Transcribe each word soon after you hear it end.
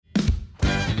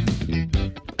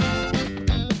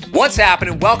What's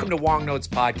happening? Welcome to Wong Notes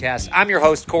Podcast. I'm your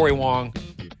host, Corey Wong.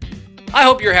 I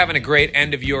hope you're having a great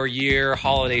end of your year,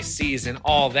 holiday season,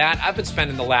 all that. I've been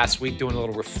spending the last week doing a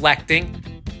little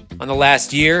reflecting on the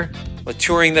last year, the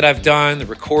touring that I've done, the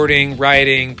recording,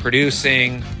 writing,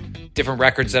 producing, different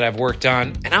records that I've worked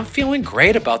on, and I'm feeling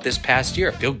great about this past year.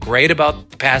 I feel great about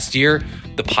the past year,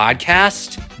 the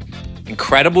podcast,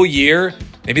 incredible year,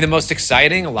 maybe the most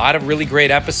exciting, a lot of really great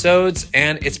episodes,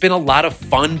 and it's been a lot of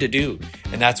fun to do,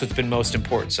 and that's what's been most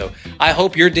important. So I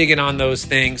hope you're digging on those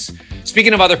things.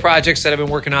 Speaking of other projects that I've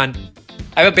been working on,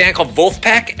 I have a band called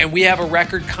Wolfpack, and we have a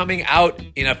record coming out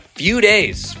in a few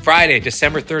days, Friday,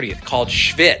 December 30th, called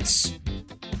Schwitz.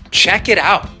 Check it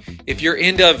out. If you're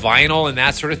into vinyl and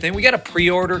that sort of thing, we got a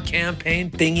pre-order campaign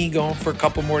thingy going for a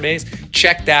couple more days.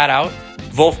 Check that out.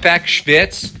 Wolfpack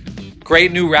Schwitz.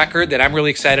 Great new record that I'm really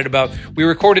excited about. We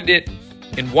recorded it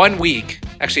in 1 week,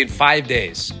 actually in 5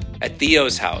 days, at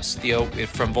Theo's house, Theo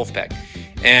from Wolfpack.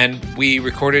 And we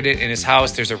recorded it in his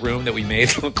house. There's a room that we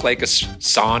made look like a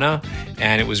sauna,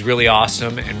 and it was really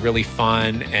awesome and really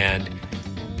fun. And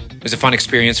it was a fun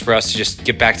experience for us to just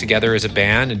get back together as a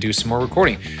band and do some more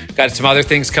recording. Got some other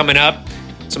things coming up,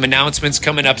 some announcements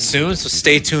coming up soon, so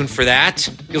stay tuned for that.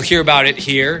 You'll hear about it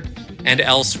here and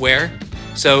elsewhere.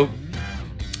 So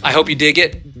I hope you dig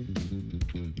it.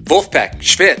 Wolfpack,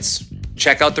 Schwitz.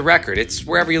 Check out the record. It's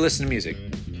wherever you listen to music.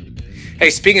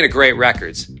 Hey, speaking of great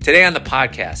records, today on the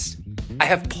podcast, I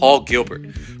have Paul Gilbert.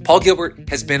 Paul Gilbert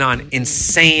has been on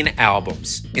insane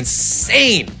albums,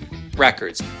 insane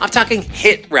records. I'm talking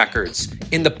hit records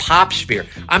in the pop sphere.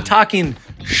 I'm talking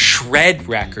shred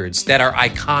records that are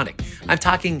iconic. I'm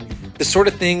talking the sort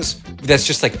of things that's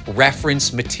just like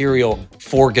reference material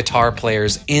for guitar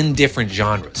players in different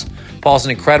genres. Paul's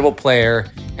an incredible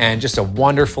player and just a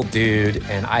wonderful dude,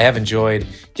 and I have enjoyed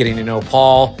getting to know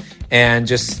Paul and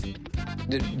just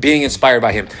being inspired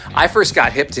by him. I first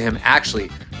got hip to him actually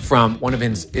from one of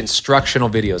his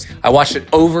instructional videos. I watched it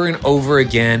over and over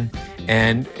again,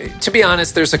 and to be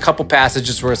honest, there's a couple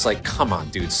passages where it's like, come on,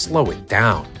 dude, slow it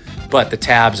down. But the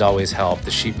tabs always helped,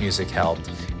 the sheet music helped,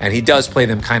 and he does play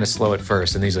them kind of slow at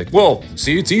first, and he's like, whoa,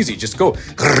 see, it's easy, just go.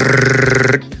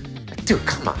 Dude,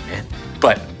 come on, man.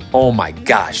 But oh my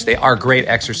gosh, they are great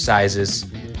exercises.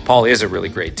 Paul is a really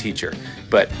great teacher,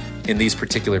 but in these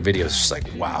particular videos, it's just like,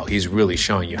 wow, he's really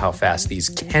showing you how fast these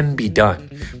can be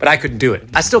done. But I couldn't do it.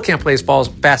 I still can't play as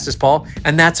fast as Paul,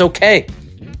 and that's okay.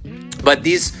 But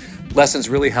these lessons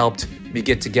really helped me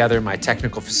get together my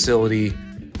technical facility,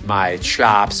 my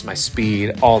chops, my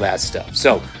speed, all that stuff.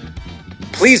 So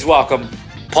please welcome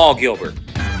Paul Gilbert.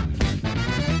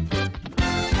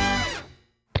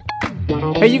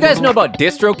 Hey, you guys know about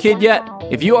DistroKid yet?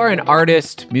 If you are an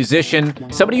artist, musician,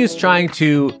 somebody who's trying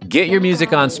to get your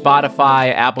music on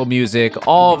Spotify, Apple Music,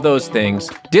 all of those things,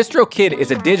 DistroKid is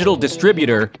a digital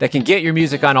distributor that can get your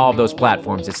music on all of those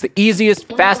platforms. It's the easiest,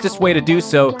 fastest way to do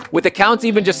so, with accounts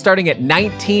even just starting at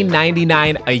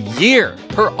 $19.99 a year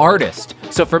per artist.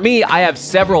 So for me, I have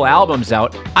several albums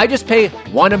out. I just pay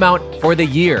one amount for the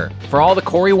year. For all the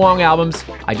Corey Wong albums,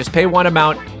 I just pay one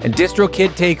amount, and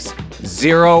DistroKid takes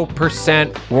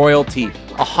 0% royalty.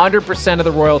 100% of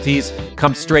the royalties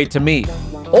come straight to me.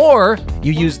 Or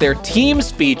you use their Teams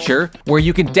feature where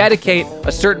you can dedicate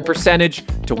a certain percentage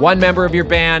to one member of your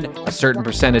band, a certain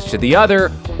percentage to the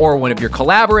other, or one of your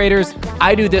collaborators.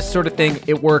 I do this sort of thing.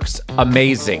 It works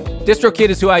amazing. DistroKid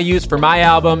is who I use for my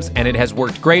albums, and it has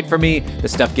worked great for me. The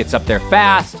stuff gets up there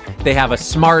fast. They have a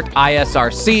smart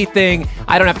ISRC thing.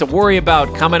 I don't have to worry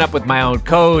about coming up with my own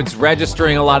codes,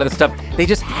 registering a lot of the stuff. They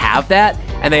just have that.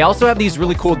 And they also have these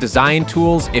really cool design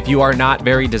tools. If you are not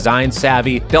very design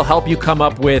savvy, they'll help you come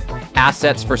up with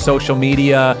assets for social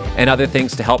media and other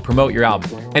things to help promote your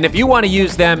album. And if you want to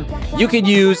use them, you can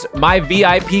use my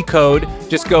VIP code.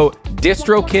 Just go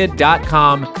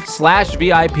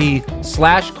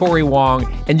distrokid.com/VIP/Corey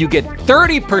Wong, and you get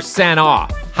 30%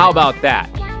 off. How about that?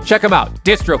 Check them out,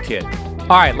 DistroKid.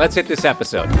 All right, let's hit this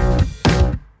episode.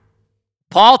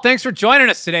 Paul, thanks for joining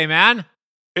us today, man.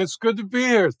 It's good to be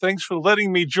here. Thanks for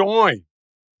letting me join.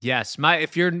 Yes,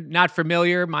 if you're not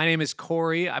familiar, my name is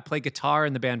Corey. I play guitar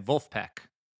in the band Wolfpack.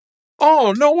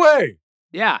 Oh, no way.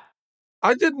 Yeah.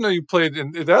 I didn't know you played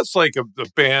in. That's like a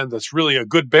band that's really a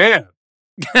good band.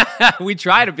 We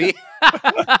try to be.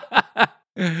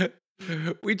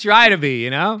 We try to be,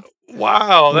 you know?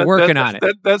 Wow. We're working on it.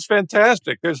 That's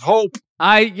fantastic. There's hope.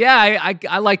 I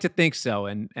like to think so.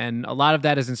 And a lot of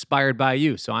that is inspired by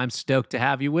you. So I'm stoked to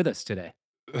have you with us today.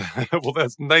 Well,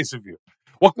 that's nice of you.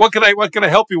 What can I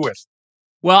help you with?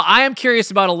 Well, I am curious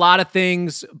about a lot of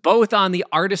things, both on the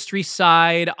artistry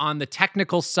side, on the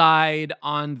technical side,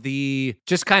 on the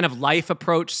just kind of life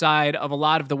approach side of a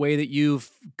lot of the way that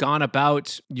you've gone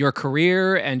about your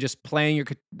career and just playing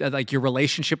your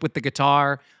relationship with the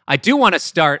guitar. I do want to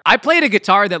start. I played a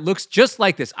guitar that looks just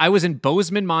like this. I was in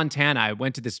Bozeman, Montana. I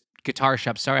went to this guitar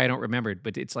shop. Sorry, I don't remember it,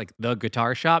 but it's like the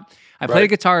guitar shop. I played a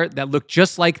guitar that looked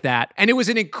just like that. And it was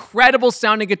an incredible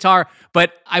sounding guitar,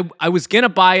 but I was going to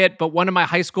buy it, but one of my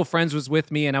high school friends was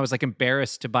with me and I was like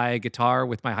embarrassed to buy a guitar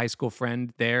with my high school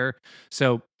friend there.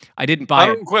 So I didn't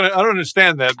buy it. I don't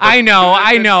understand that. I know.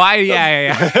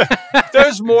 Yeah.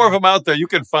 There's more of them out there. You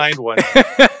can find one.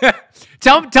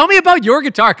 Tell me about your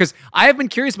guitar, because I have been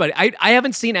curious about it. I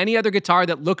haven't seen any other guitar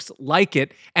that looks like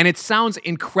it, and it sounds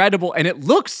incredible, and it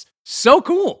looks so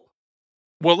cool.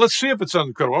 Well, let's see if it sounds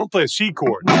incredible. I don't play a C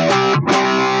chord.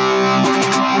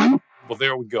 Well,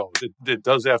 there we go. It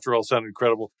does, after all, sound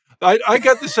incredible. I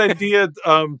got this idea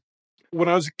when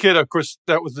I was a kid. Of course,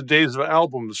 that was the days of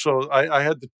albums. So I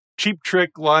had the Cheap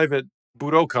Trick live at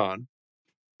Budokan,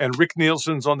 and Rick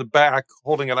Nielsen's on the back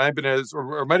holding an Ibanez,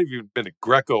 or it might have even been a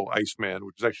Greco Iceman,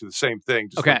 which is actually the same thing,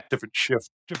 just a different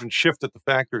shift at the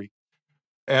factory.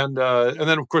 And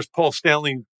then, of course, Paul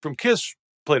Stanley from Kiss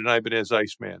played an Ibanez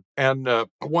Iceman. And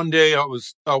one day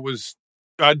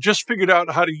I just figured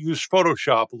out how to use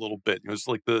Photoshop a little bit. It was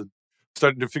like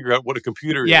starting to figure out what a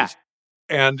computer is.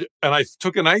 And I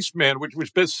took an Iceman, which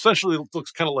essentially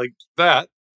looks kind of like that,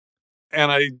 and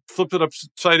I flipped it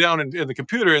upside down in the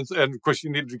computer. And of course,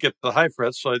 you needed to get the high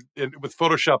frets. So with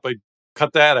Photoshop, I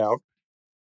cut that out.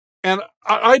 And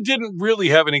I didn't really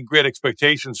have any great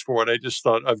expectations for it. I just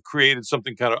thought I've created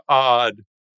something kind of odd.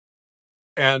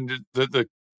 And the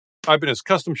Ibanez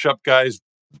Custom Shop guys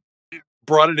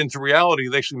brought it into reality.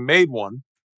 They actually made one.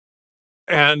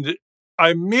 And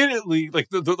I immediately, like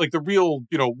the real,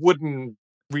 wooden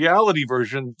reality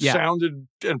version sounded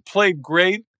and played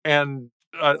great. And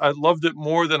I loved it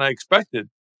more than I expected.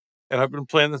 And I've been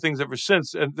playing the things ever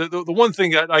since. And the one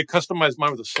thing, I customized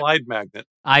mine with a slide magnet.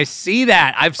 I see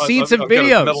that. I've seen some I've videos.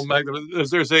 Got a metal magnet.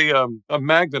 There's a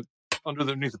magnet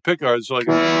underneath the pickguard. So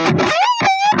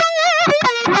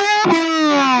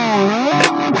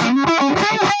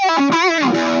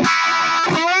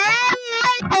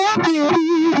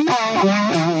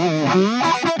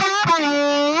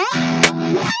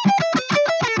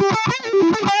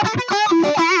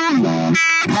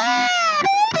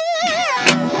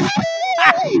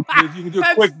you can do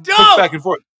a quick back and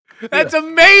forth. That's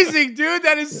amazing, dude.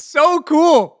 That is so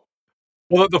cool.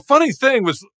 Well, the funny thing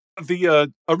was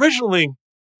originally,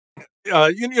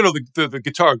 the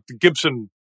guitar, the Gibson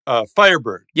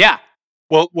Firebird. Yeah.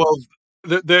 Well,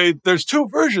 there's two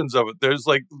versions of it. There's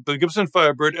like the Gibson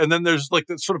Firebird, and then there's like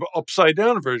the sort of upside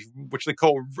down version, which they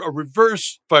call a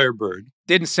reverse Firebird.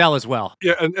 Didn't sell as well.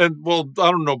 Yeah, and well,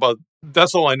 I don't know about.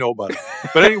 That's all I know about it.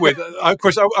 But anyway, of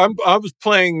course, I was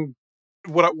playing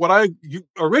what I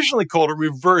originally called a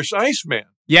reverse Iceman.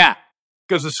 Yeah,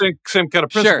 because the same kind of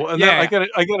principle. Sure. And then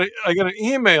I got an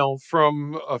email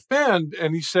from a fan,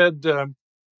 and he said, why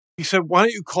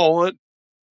don't you call it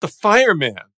the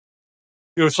Fireman?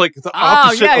 It's like the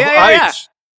opposite of ice.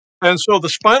 Yeah. And so the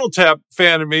Spinal Tap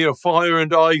fan in me, Fire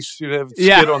and Ice, you have a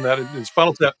skit on that in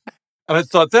Spinal Tap. And I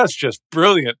thought, that's just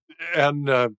brilliant.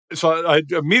 And so I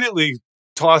immediately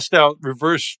tossed out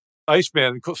reverse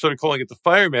Iceman and started calling it the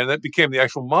Fireman. That became the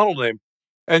actual model name.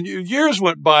 And years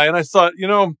went by, and I thought,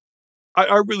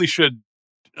 I really should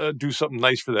do something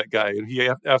nice for that guy. And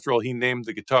after all, he named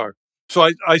the guitar. So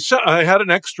I had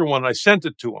an extra one. And I sent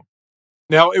it to him.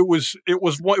 Now it was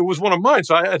one of mine.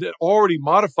 So I had already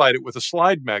modified it with a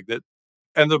slide magnet,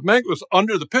 and the magnet was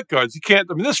under the pick guards. You can't.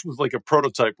 I mean, this was like a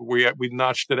prototype where we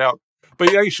notched it out,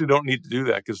 but you actually don't need to do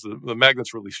that because the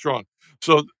magnet's really strong.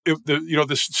 So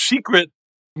this secret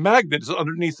magnet is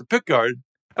underneath the pick guard,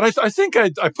 and I think I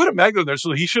put a magnet in there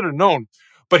so he should have known.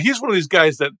 But he's one of these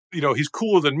guys that he's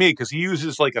cooler than me because he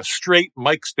uses like a straight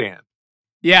mic stand.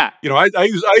 Yeah. I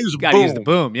use a boom. Use the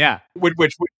boom, yeah. Which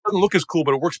doesn't look as cool,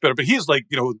 but it works better. But he's like,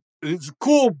 he's a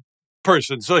cool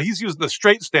person. So he's using the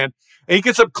straight stand, and he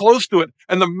gets up close to it,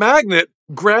 and the magnet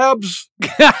grabs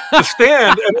the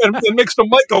stand and makes the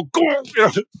mic go,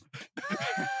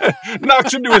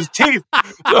 knocks into his teeth.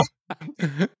 So,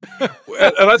 and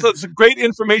I thought it's great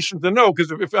information to know,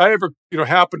 because if I ever,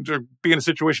 happen to be in a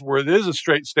situation where it is a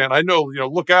straight stand, I know,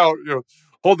 look out,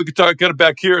 hold the guitar, get it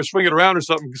back here, swing it around or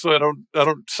something, so I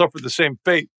don't suffer the same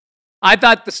fate. I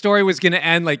thought the story was going to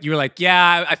end like you were like,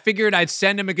 yeah, I figured I'd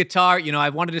send him a guitar. I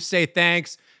wanted to say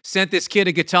thanks. Sent this kid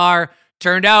a guitar.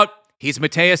 Turned out he's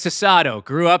Mateus Asado.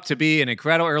 Grew up to be an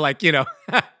incredible, or like,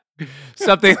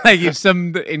 Something like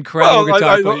some incredible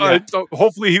guitar player.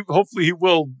 Hopefully he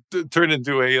will turn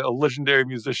into a legendary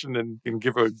musician and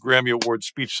give a Grammy Award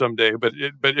speech someday. But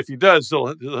if he does,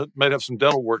 he might have some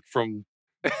dental work from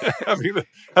having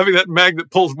that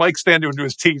magnet pulls mic stand into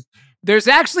his teeth. There's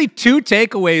actually two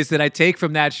takeaways that I take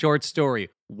from that short story.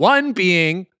 One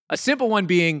being, a simple one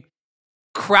being,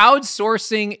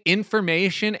 crowdsourcing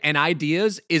information and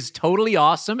ideas is totally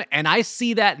awesome. And I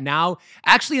see that now,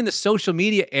 actually in the social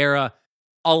media era,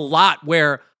 a lot,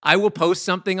 where I will post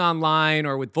something online,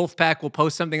 or with Wolfpack, we'll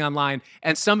post something online,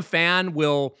 and some fan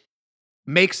will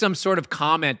make some sort of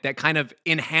comment that kind of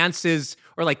enhances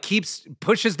or like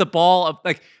pushes the ball of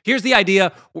like, here's the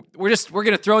idea. We're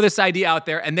going to throw this idea out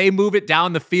there, and they move it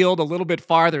down the field a little bit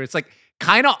farther. It's like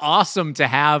kind of awesome to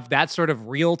have that sort of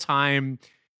real-time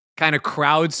kind of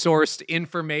crowdsourced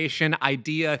information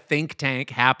idea think tank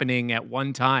happening at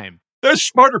one time. There's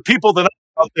smarter people than us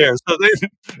out there, so it's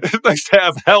nice to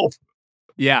have help.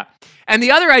 Yeah. And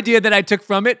the other idea that I took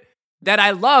from it that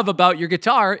I love about your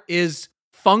guitar is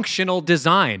functional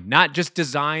design, not just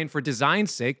design for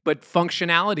design's sake, but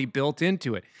functionality built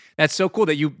into it. That's so cool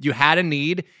that you had a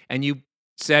need and you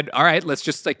said, all right, let's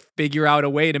just like figure out a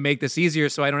way to make this easier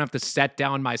so I don't have to set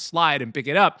down my slide and pick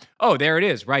it up. Oh, there it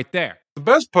is right there. The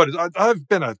best part is I've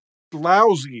been a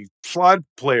lousy slide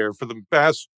player for the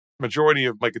vast majority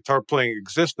of my guitar playing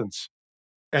existence.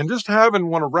 And just having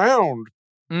one around,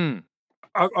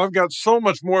 I've got so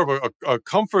much more of a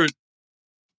comfort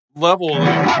level.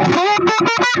 That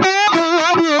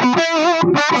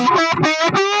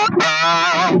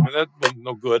was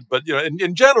no good, but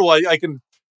in general, I can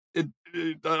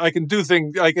do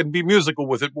things. I can be musical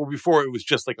with it. Well, before it was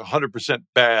just like 100%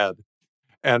 bad,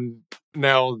 and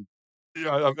now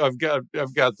I've got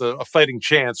a fighting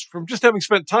chance from just having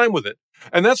spent time with it,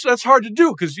 and that's hard to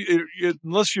do because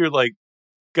unless you're like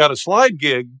got a slide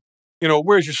gig.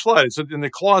 Where's your slide? It's in the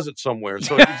closet somewhere.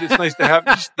 So it's nice to have.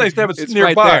 It's nice to have it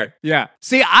nearby. Right there. Yeah.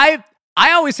 See, I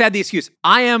always had the excuse.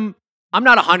 I'm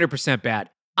not 100% bad.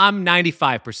 I'm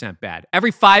 95% bad. That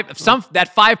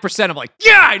 5%, I'm like,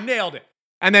 yeah, I nailed it.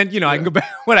 And then I can go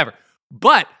back, whatever.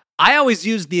 But I always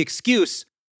use the excuse.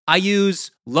 I use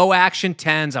low action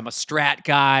 10s. I'm a Strat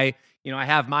guy. I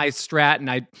have my Strat,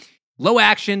 and low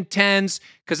action 10s,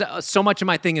 because so much of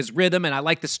my thing is rhythm, and I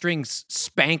like the strings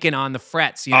spanking on the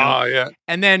frets, Oh, yeah.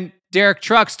 And then Derek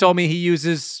Trucks told me he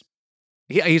uses,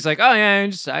 he's like, oh, yeah,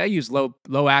 I use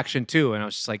low action too. And I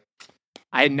was just like,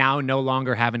 I now no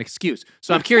longer have an excuse.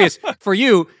 So I'm curious, for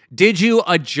you, did you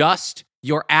adjust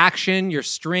your action, your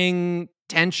string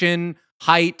tension,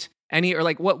 height, did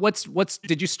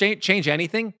you change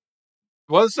anything?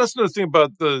 Well, that's another thing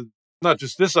about not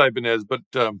just this Ibanez, but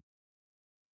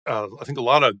I think a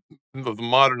lot of the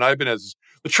modern Ibanez,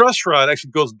 the truss rod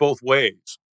actually goes both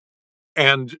ways.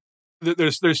 And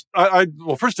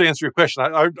well, first to answer your question,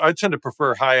 I tend to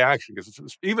prefer high action because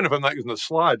even if I'm not using the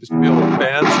slide, just to be able to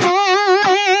bend,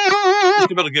 just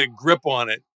to be able to get a grip on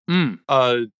it.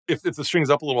 If the string's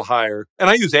up a little higher, and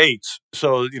I use 8s,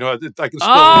 so I can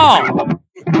still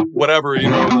do whatever any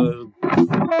of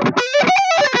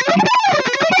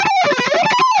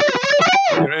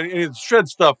the shred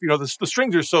stuff, the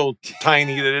strings are so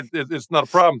tiny that it's not a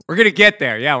problem. We're gonna get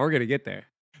there. Yeah, we're gonna get there.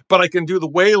 But I can do the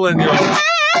Waylon,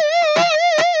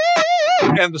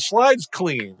 and the slide's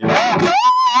clean.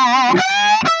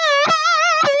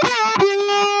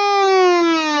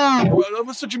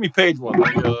 What's the Jimmy Page one?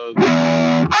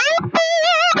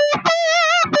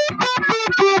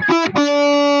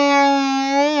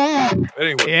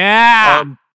 Anyway, yeah.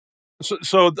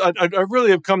 So I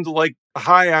really have come to like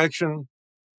high action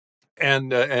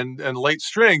and light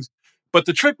strings, but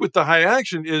the trick with the high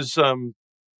action is, of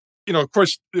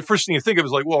course, the first thing you think of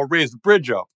is like, well, raise the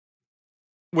bridge up,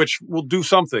 which will do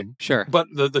something. Sure. But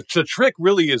the trick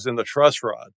really is in the truss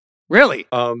rod. Really?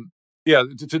 Yeah.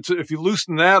 If you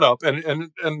loosen that up,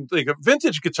 and like a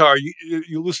vintage guitar,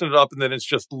 you loosen it up, and then it's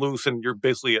just loose, and you're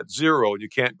basically at zero, and you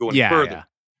can't go any further. Yeah.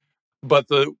 But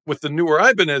with the newer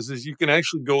Ibanez's, you can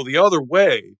actually go the other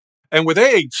way. And with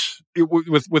 8s,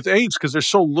 because there's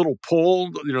so little pull,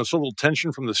 so little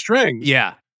tension from the strings.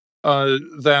 Yeah.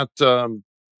 That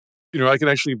I can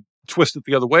actually twist it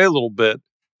the other way a little bit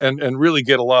and really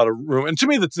get a lot of room. And to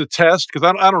me, that's a test because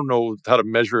I don't know how to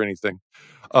measure anything.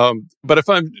 But if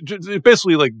I'm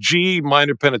basically like G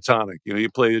minor pentatonic, you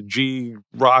play a G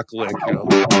rock lick,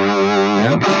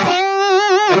 and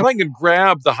if I can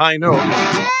grab the high note.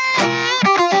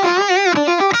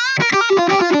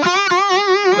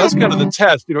 That's kind of the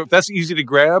test, if that's easy to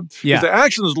grab. Yeah. If the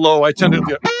action is low, I tend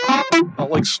to I'll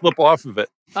like slip off of it.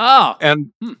 Oh.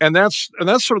 And that's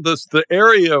sort of the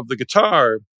area of the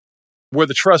guitar where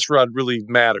the truss rod really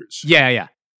matters. Yeah.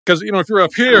 Because, if you're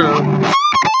up here,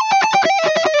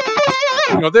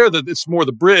 it's more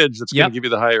the bridge that's going to give you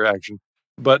the higher action.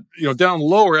 But, down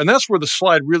lower, and that's where the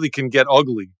slide really can get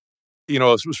ugly.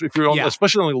 If you're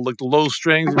especially on like the low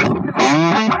strings, that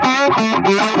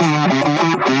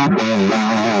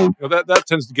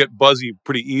tends to get buzzy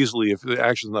pretty easily if the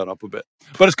action's not up a bit.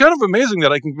 But it's kind of amazing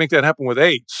that I can make that happen with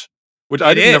 8s, which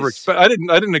I didn't expect. I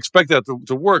didn't expect that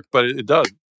to work, but it does.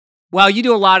 Well, you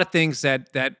do a lot of things that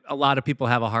a lot of people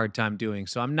have a hard time doing,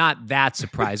 so I'm not that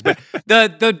surprised. But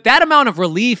that amount of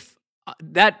relief,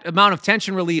 that amount of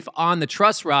tension relief on the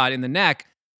truss rod in the neck,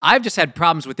 I've just had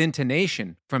problems with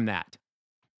intonation from that.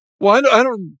 Well, I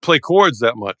don't play chords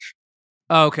that much.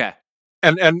 Oh, okay.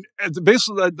 And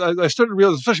basically, I started to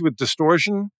realize, especially with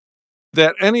distortion,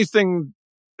 that anything,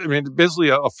 basically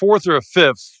a fourth or a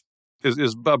fifth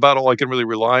is about all I can really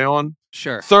rely on.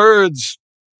 Sure. Thirds,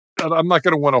 I'm not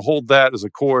going to want to hold that as a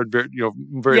chord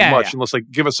very much unless I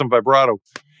give it some vibrato.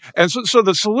 And so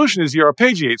the solution is you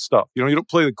arpeggiate stuff. You don't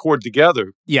play the chord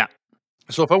together. Yeah.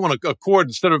 So if I want a chord,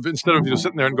 instead of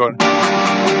sitting there and going,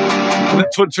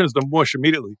 that's what turns to mush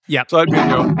immediately. Yeah. So I'd be,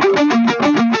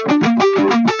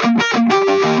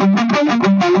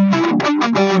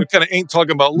 kind of Ain't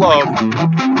Talking About Love,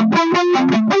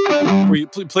 where you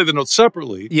play the notes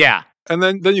separately. Yeah. And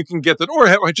then you can get that,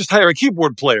 or just hire a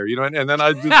keyboard player, and then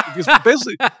I do,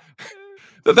 basically,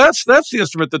 that's the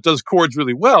instrument that does chords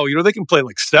really well. They can play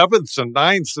like sevenths and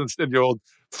ninths and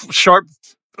sharp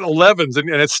 11s, and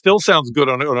it still sounds good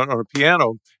on a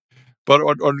piano. But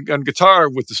on guitar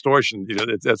with distortion,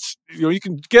 that's you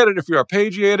can get it if you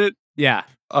arpeggiate it. Yeah.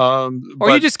 Or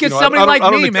you just get somebody like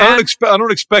me, man. I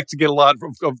don't expect to get a lot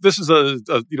of this is a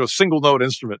single note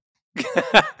instrument.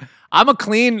 I'm a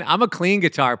clean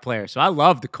guitar player, so I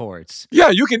love the chords. Yeah,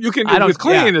 you can with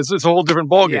clean. It's a whole different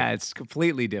ballgame. Yeah, it's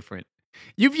completely different.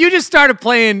 You just started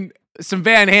playing some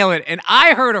Van Halen, and I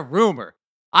have heard a rumor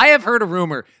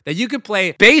that you could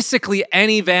play basically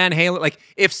any Van Halen. Like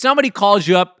if somebody calls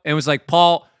you up and was like,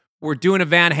 Paul, we're doing a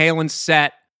Van Halen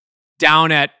set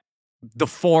down at the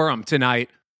Forum tonight.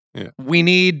 Yeah. We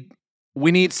need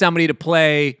somebody to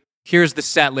play. Here's the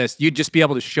set list. You'd just be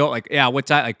able to show what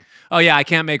time? Like, oh yeah, I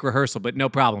can't make rehearsal, but no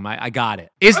problem. I got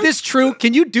it. Is this true?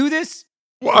 Can you do this?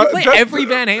 Well, you play every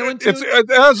Van Halen tune?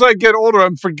 As I get older,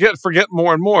 I'm forget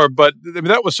more and more. But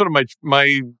that was sort of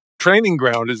my training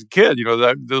ground as a kid.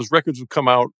 Those records would come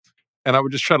out, and I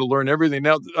would just try to learn everything.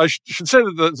 Now, I should say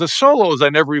that the solos I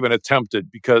never even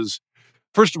attempted because,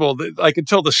 first of all, I could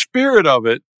tell the spirit of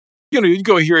it. You'd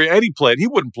go hear Eddie play it. He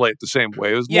wouldn't play it the same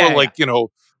way. It was more like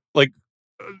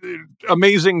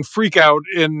amazing freak out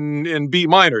in B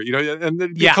minor, and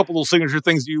there'd be a couple of signature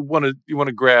things you want to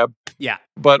grab. Yeah.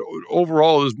 But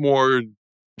overall, it was more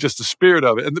just the spirit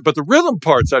of it. But the rhythm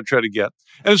parts I'd try to get.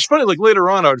 And it's funny, like later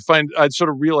on, I'd sort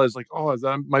of realize like, oh,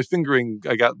 my fingering,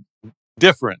 I got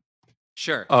different.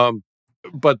 Sure.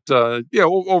 But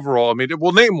overall,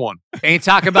 we'll name one. Ain't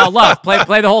Talking About Love.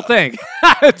 Play the whole thing.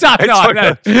 I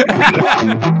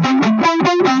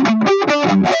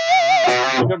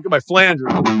got my flanger.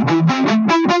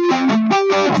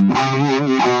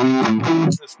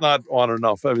 It's not on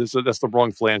enough. That's the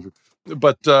wrong flanger.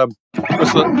 But you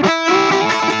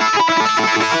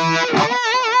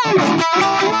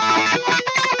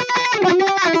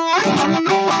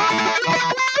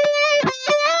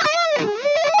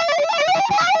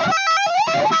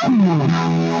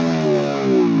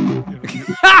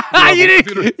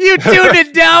tuned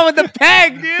it down with the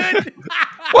peg, dude.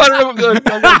 Well, I don't know.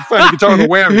 I'm gonna find a guitar with a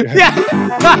whammy.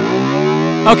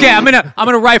 Yeah. Okay, I'm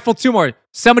gonna rifle two more.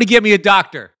 Somebody get me a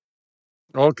doctor.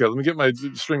 Okay, let me get my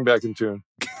string back in tune.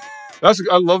 I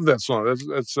love that song.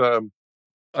 That's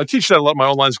I teach that a lot in my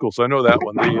online school, so I know that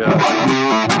one.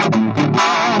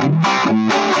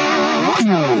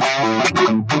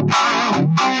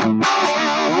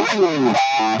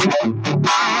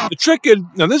 The trick is,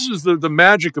 now this is the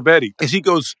magic of Eddie, is he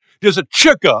goes, there's a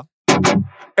chicka,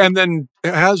 and then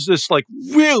it has this like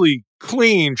really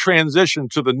clean transition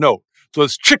to the note. So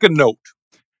it's chicka note.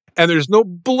 And there's no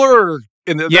blur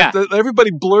in it. Yeah.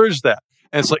 Everybody blurs that.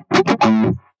 And it's like,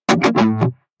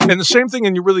 and the same thing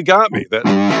in You Really Got Me.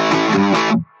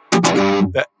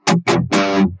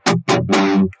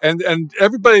 And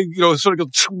everybody, sort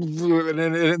of goes,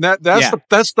 and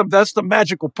that's the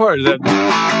magical part of that.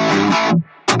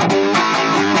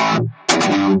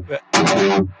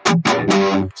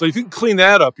 So if you can clean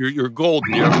that up, you're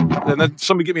golden. And then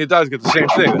somebody get me a dog to get the same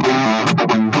thing.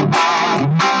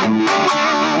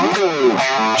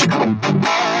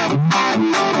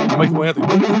 Michael Anthony.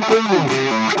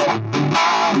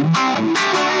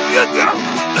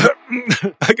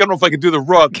 I don't know if I can do the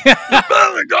rug.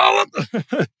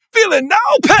 Feeling no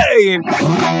pain.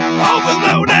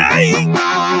 Overloading.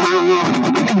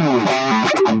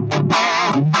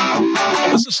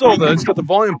 What's the soul though? It's got the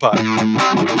volume pot.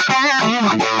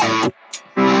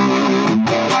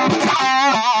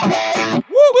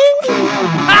 Woo-woo!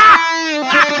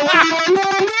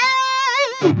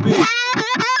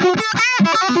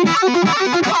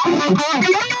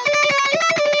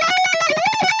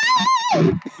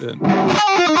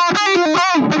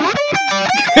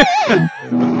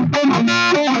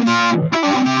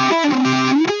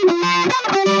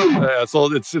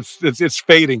 So it's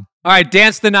fading. All right,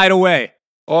 dance the night away.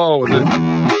 Oh, oh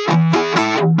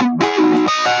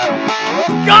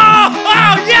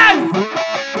yes!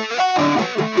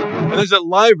 And there's that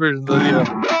live version.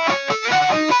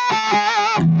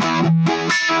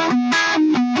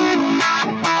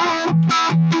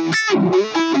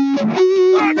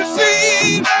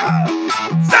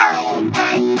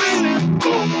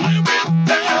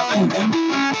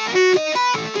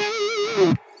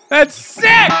 That's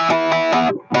sick!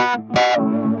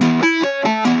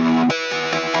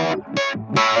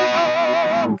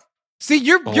 See,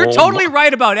 you're totally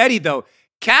right about Eddie, though.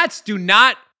 Cats do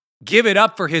not give it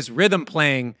up for his rhythm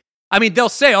playing. I mean, they'll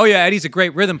say, oh, yeah, Eddie's a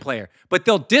great rhythm player, but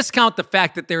they'll discount the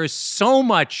fact that there is so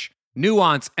much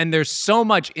nuance and there's so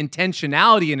much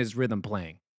intentionality in his rhythm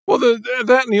playing. Well,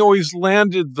 that and he'd always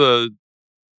land the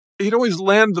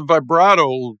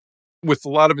vibrato with a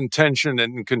lot of intention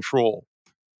and control.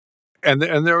 And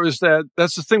there was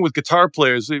that's the thing with guitar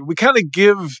players. We kind of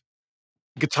give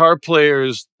guitar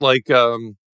players like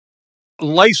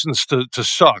license to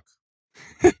suck.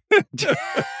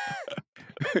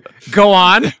 Go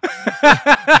on.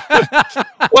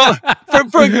 Well,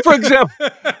 for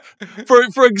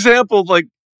example, like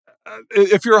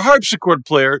if you're a harpsichord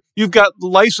player, you've got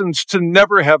license to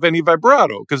never have any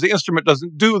vibrato because the instrument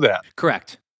doesn't do that.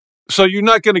 Correct. So you're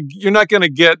not gonna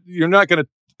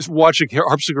watch a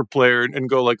harpsichord player and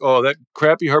go like, oh, that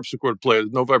crappy harpsichord player,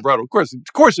 there's no vibrato. Of course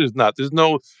there's not.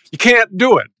 You can't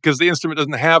do it because the instrument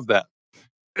doesn't have that.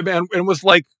 And with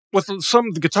some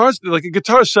of the guitars, like a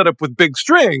guitar setup with big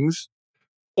strings,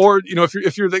 or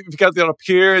if you've got that up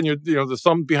here and you're the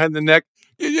thumb behind the neck,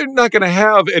 you're not going to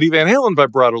have Eddie Van Halen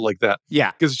vibrato like that.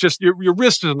 Yeah, because it's just your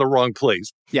wrist is in the wrong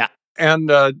place. Yeah, and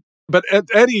but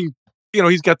Eddie,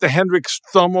 he's got the Hendrix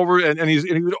thumb over, and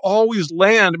he would always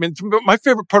land. I mean, my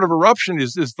favorite part of Eruption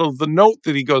is the note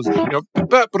that he goes, that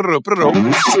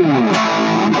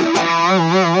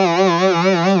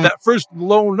first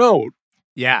low note.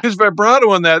 Yeah, his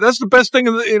vibrato on that's the best thing.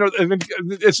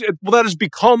 That has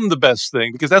become the best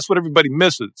thing because that's what everybody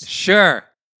misses. Sure.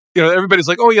 Everybody's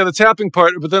like, oh yeah, the tapping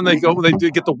part, but then they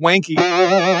get the wanky.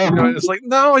 It's like,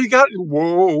 no, you got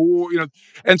whoa.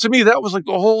 And to me, that was like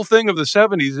the whole thing of the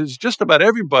 '70s. Is just about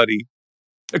everybody,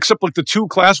 except like the two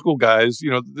classical guys,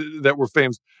 that were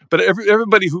famous. But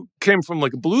everybody who came from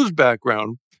like a blues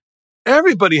background,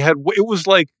 everybody had. It was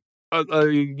like a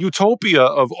utopia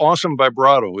of awesome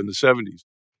vibrato in the '70s.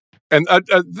 And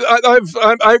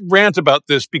I rant about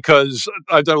this because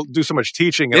I don't do so much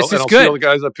teaching. And I'll see all the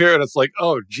guys up here, and it's like,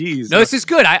 oh, geez. No, this is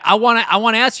good. I want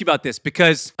to ask you about this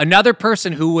because another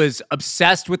person who was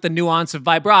obsessed with the nuance of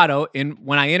vibrato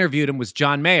when I interviewed him was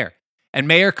John Mayer. And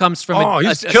Mayer comes from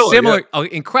a similar,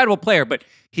 incredible player, but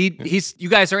you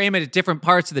guys are aiming at different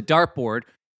parts of the dartboard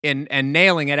and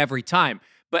nailing it every time.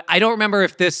 But I don't remember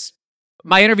if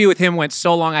my interview with him went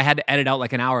so long I had to edit out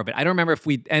like an hour, but I don't remember if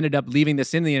we ended up leaving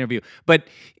this in the interview. But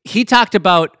he talked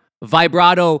about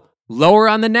vibrato lower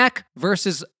on the neck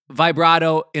versus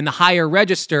vibrato in the higher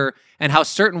register and how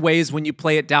certain ways when you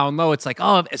play it down low, it's like,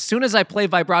 oh, as soon as I play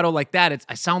vibrato like that,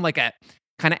 I sound like a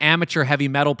kind of amateur heavy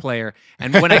metal player.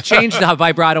 And when I change the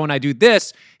vibrato and I do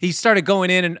this, he started going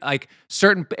in and like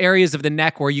certain areas of the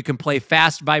neck where you can play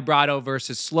fast vibrato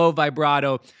versus slow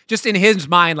vibrato, just in his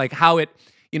mind, like how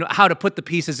to put the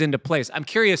pieces into place. I'm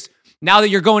curious, now that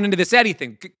you're going into this Eddie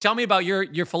thing, tell me about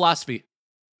your philosophy.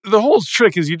 The whole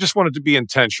trick is you just want it to be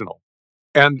intentional.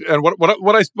 And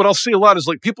what I'll see a lot is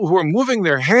like people who are moving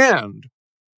their hand,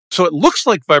 so it looks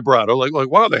like vibrato, like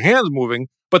wow, their hand's moving,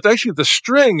 but actually the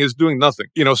string is doing nothing.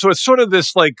 So it's sort of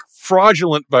this like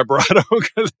fraudulent vibrato.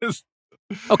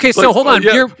 Okay, so hold on.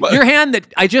 Your hand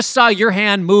that I just saw your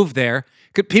hand move there.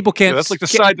 People can't. Yeah, that's like the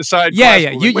side to side. Yeah.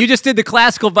 You just did the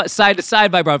classical side to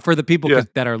side vibrato for the people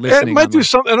that are listening. It might do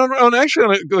something. And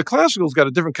actually, the classical's got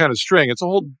a different kind of string. It's a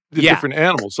whole different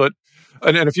animal. So,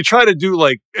 and if you try to do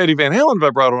like Eddie Van Halen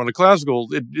vibrato on a classical,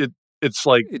 it's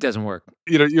like it doesn't work.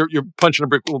 You're punching a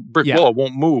brick wall. It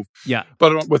won't move. Yeah.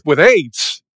 But with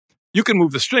eights, you can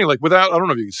move the string like without. I don't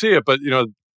know if you can see it, but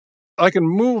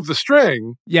move the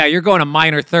string. Yeah, you're going a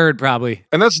minor third probably.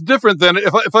 And that's different than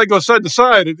if I go side to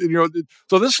side,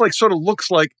 so this like sort of looks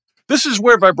like this is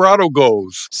where vibrato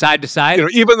goes. Side to side?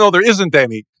 Even though there isn't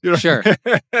any. Sure.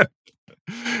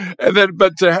 And then,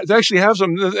 but to actually have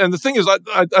some, and the thing is,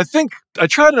 I think I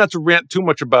try not to rant too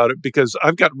much about it because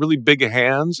I've got really big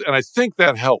hands, and I think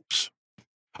that helps,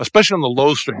 especially on the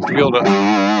low strings, to be able to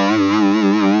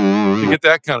get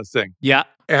that kind of thing. Yeah.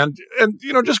 And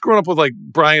just growing up with like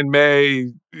Brian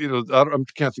May, I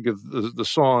can't think of the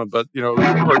song, but or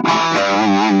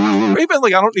even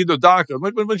like I Don't Need No Doctor.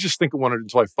 Let me just think of one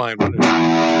until I find one.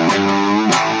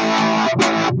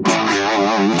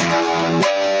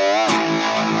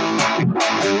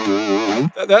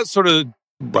 That sort of,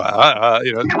 and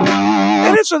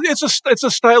it's a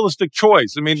stylistic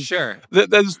choice. I mean, sure.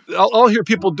 I'll hear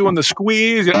people doing the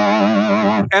squeeze,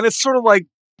 and it's sort of like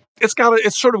it's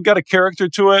sort of got a character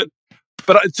to it.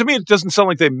 But to me, it doesn't sound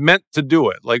like they meant to do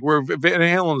it. Like where Van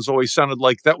Halen's always sounded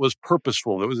like that was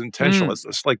purposeful. It was intentional.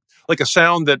 It's like a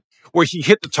sound where he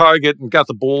hit the target and got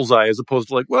the bullseye, as opposed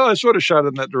to like, well, I sort of shot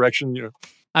in that direction.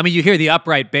 I mean, you hear the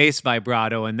upright bass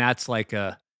vibrato, and that's like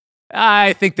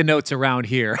I think the note's around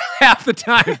here half the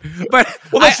time. But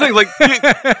that's the thing, like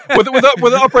with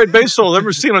the upright bass solo, I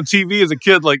remember seeing on TV as a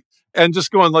kid, like, and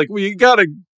just going like, well, you gotta,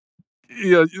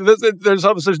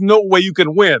 there's no way you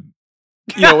can win.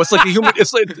 It's like a human.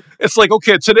 It's like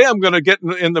okay, today I'm going to get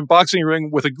in the boxing ring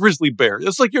with a grizzly bear.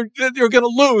 It's like you're going to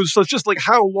lose. So it's just like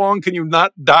how long can you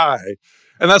not die?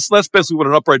 And that's basically what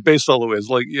an upright bass solo is.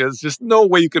 Like, it's just no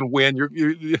way you can win. I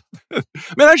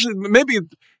mean, actually, maybe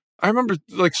I remember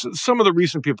like some of the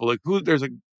recent people. Like there's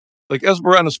like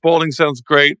Esperanza Spalding sounds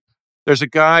great. There's a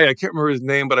guy, I can't remember his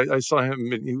name, but I saw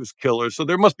him and he was killer. So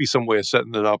there must be some way of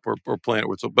setting it up or playing it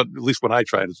with. But at least when I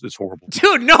tried it, it's horrible.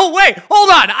 Dude, no way.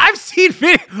 Hold on. I've seen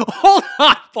video. Hold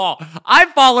on, Paul. I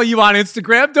follow you on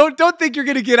Instagram. Don't think you're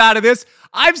going to get out of this.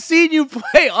 I've seen you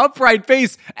play upright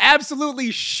bass, absolutely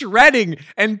shredding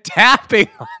and tapping.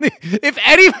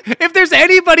 If there's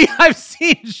anybody I've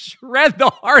seen shred the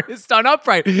hardest on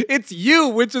upright, it's you,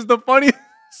 which is the funniest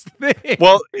thing.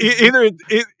 Well, either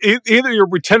you're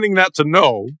pretending not to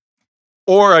know,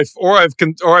 or I've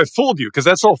fooled you, because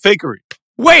that's all fakery.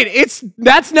 Wait,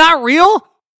 that's not real?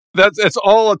 It's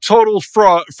all a total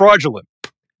fraudulent.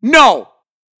 No.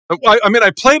 I mean,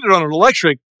 I played it on an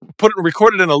electric,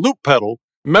 recorded in a loop pedal,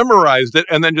 memorized it,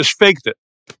 and then just faked it.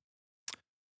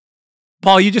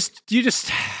 Paul, you just.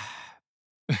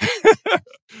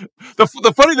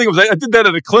 The funny thing was I did that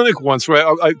at a clinic once where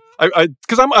I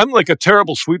because I'm like a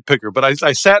terrible sweep picker, but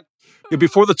I sat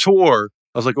before the tour.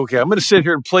 I was like, okay, I'm going to sit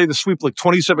here and play the sweep like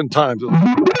 27 times. And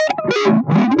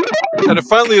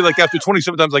finally, like after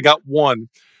 27 times, I got one,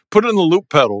 put it in the loop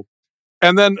pedal,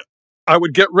 and then I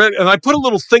would get ready. And I put a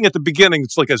little thing at the beginning.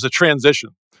 It's like as a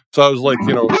transition. So I was like,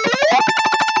 and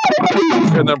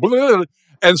then,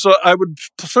 and so I would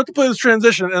start to play this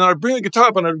transition, and I'd bring the guitar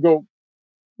up, and I'd go.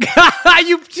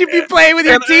 you be playing with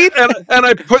your teeth, and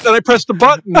I press the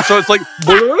button, so it's like.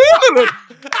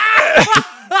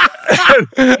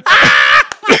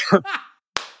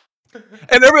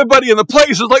 And everybody in the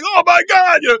place is like, "Oh my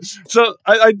god!" So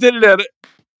I did it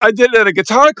at a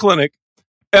guitar clinic,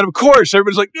 and of course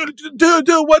everybody's like, "Dude,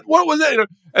 what was that?"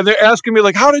 And they're asking me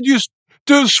like, "How did you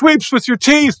do sweeps with your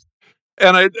teeth?"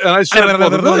 And I said,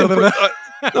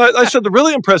 I said the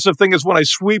really impressive thing is when I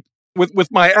sweep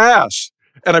with my ass,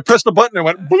 and I pressed the button and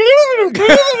went.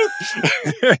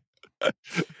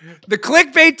 The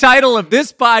clickbait title of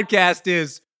this podcast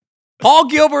is Paul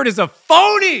Gilbert is a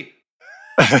phony.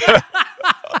 I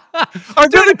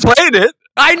really played it.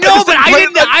 I know, but I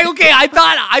didn't.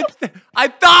 I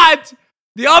thought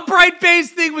the upright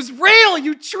bass thing was real.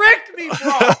 You tricked me,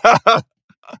 bro.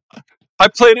 I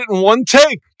played it in one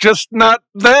take, just not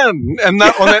then, and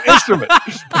not on that instrument.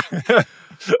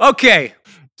 Okay.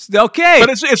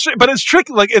 But it's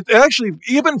tricky. Like it actually,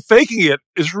 even faking it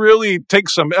is really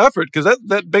takes some effort because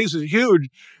that bass is huge,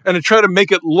 and to try to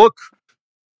make it look.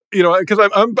 Because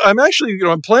I'm actually,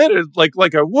 I'm playing it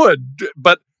like I would,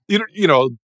 but it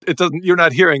doesn't. You're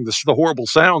not hearing the horrible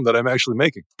sound that I'm actually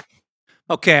making.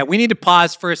 Okay, we need to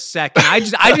pause for a second.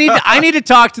 I need to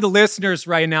talk to the listeners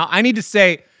right now. I need to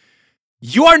say,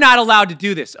 you are not allowed to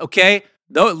do this. Okay,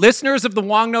 the listeners of the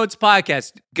Wong Notes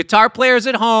podcast, guitar players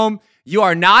at home, you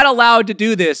are not allowed to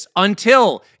do this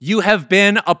until you have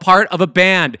been a part of a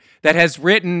band that has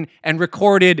written and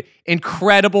recorded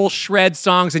incredible shred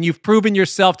songs, and you've proven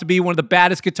yourself to be one of the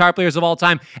baddest guitar players of all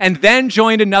time, and then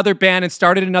joined another band and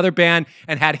started another band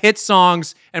and had hit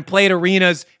songs and played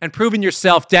arenas and proven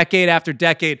yourself decade after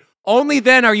decade. Only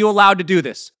then are you allowed to do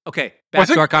this. Okay, back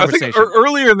to our conversation. I think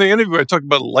earlier in the interview, I talked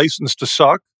about a license to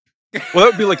suck. Well, that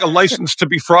would be like a license to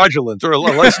be fraudulent or a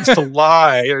license to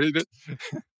lie.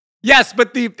 Yes,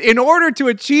 but in order to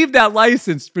achieve that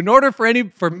license, in order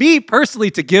for me personally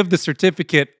to give the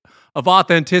certificate of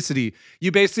authenticity,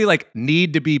 you basically like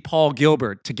need to be Paul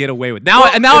Gilbert to get away with. Now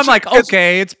I'm like,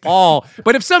 okay, it's Paul.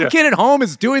 But if some kid at home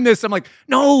is doing this, I'm like,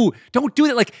 no, don't do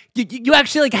that. Like you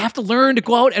actually like have to learn to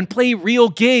go out and play real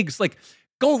gigs. Like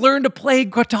go learn to play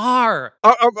guitar.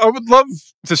 I would love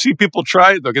to see people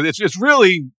try it though, because it's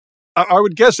really, I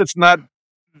would guess it's not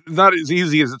as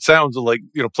easy as it sounds to like,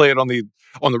 play it on the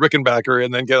Rickenbacker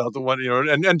and then get out the one,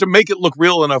 and to make it look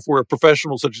real enough where a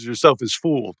professional such as yourself is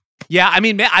fooled. Yeah, I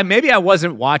mean, maybe I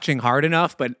wasn't watching hard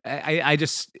enough, but I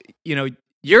just,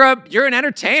 you're an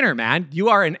entertainer, man. You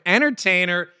are an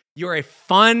entertainer. You're a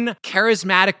fun,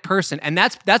 charismatic person, and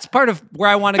that's part of where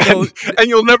I want to go. And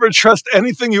you'll never trust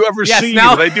anything you ever see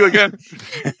that I do again.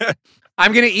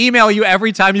 I'm going to email you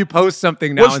every time you post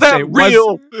something now. Was and that say,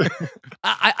 real?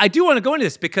 I do want to go into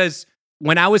this because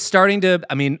when I was starting to,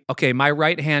 my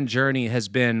right-hand journey has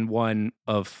been one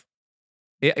of,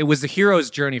 it was the hero's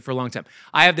journey for a long time.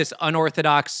 I have this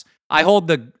unorthodox, I hold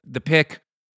the pick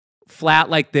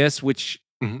flat like this, which,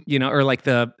 or like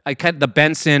I cut the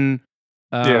Benson,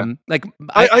 like.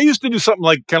 I used to do something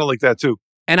kind of like that too.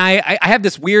 And I have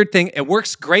this weird thing. It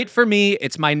works great for me.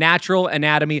 It's my natural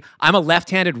anatomy. I'm a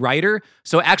left-handed writer.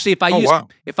 So actually,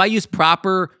 if I use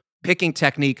proper picking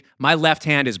technique, my left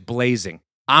hand is blazing.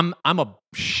 I'm a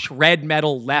shred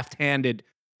metal left-handed.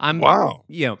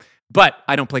 But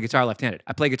I don't play guitar left-handed.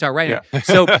 I play guitar right-handed. Yeah.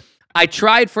 So I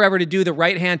tried forever to do the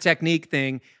right-hand technique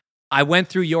thing. I went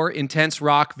through your intense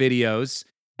rock videos,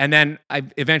 and then I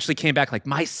eventually came back like,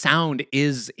 my sound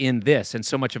is in this, and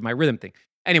so much of my rhythm thing.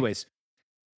 Anyways,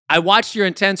 I watched your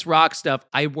intense rock stuff.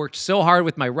 I worked so hard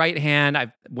with my right hand.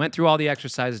 I went through all the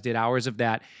exercises, did hours of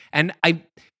that. And I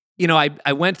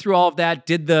went through all of that,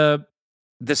 did the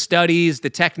studies, the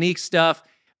technique stuff.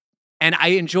 And I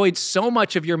enjoyed so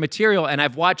much of your material, and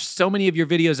I've watched so many of your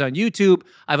videos on YouTube.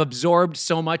 I've absorbed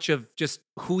so much of just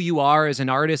who you are as an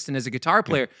artist and as a guitar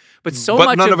player. But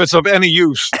much none of it's of any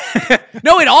use.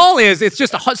 No, it all is. It's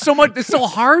just so much. It's so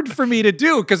hard for me to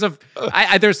do because of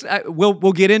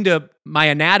we'll get into my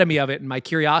anatomy of it and my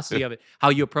curiosity of it, how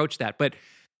you approach that. But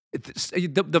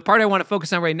the part I want to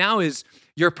focus on right now is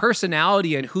your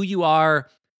personality and who you are.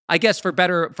 I guess for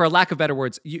a lack of better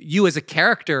words, you as a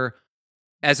character,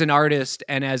 as an artist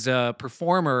and as a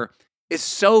performer is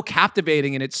so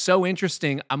captivating and it's so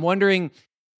interesting. I'm wondering,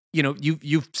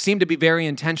 you seem to be very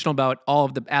intentional about all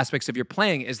of the aspects of your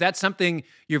playing. Is that something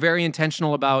you're very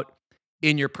intentional about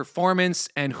in your performance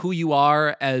and who you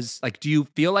are as like, do you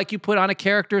feel like you put on a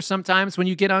character sometimes when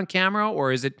you get on camera,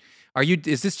 or is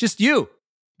this just you?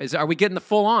 Are we getting the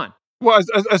full on? Well,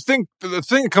 I think the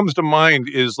thing that comes to mind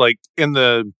is like in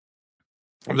the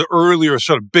earlier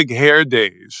sort of big hair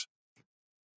days,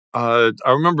 I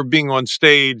remember being on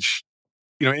stage,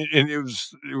 and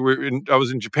I was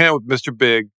in Japan with Mr.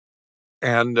 Big,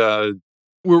 and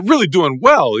we were really doing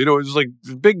well. It was like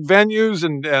big venues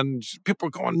and people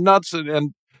were going nuts,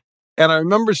 and I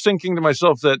remember thinking to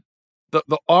myself that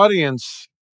the audience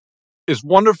is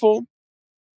wonderful.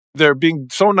 They're being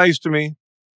so nice to me,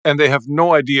 and they have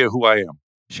no idea who I am.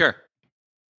 Sure,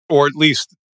 or at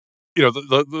least.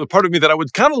 The part of me that I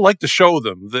would kind of like to show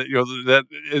them that that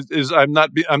is I'm not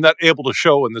able to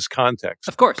show in this context.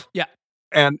 Of course, yeah.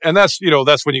 And that's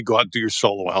that's when you go out and do your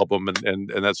solo album and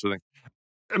that sort of thing.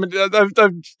 I mean,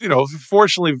 I've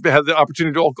fortunately had the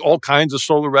opportunity to do all kinds of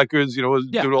solo records. Do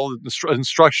all the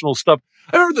instructional stuff.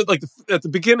 I remember that like at the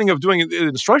beginning of doing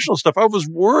instructional stuff, I was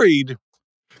worried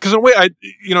because in a way I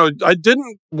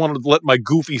didn't want to let my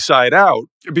goofy side out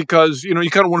because you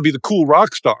kind of want to be the cool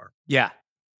rock star. Yeah.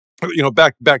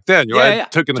 Back then,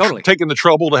 taking the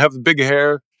trouble to have the big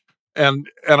hair, and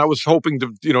I was hoping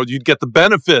to, you'd get the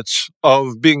benefits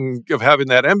of having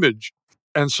that image.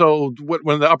 And so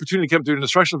when the opportunity came to do an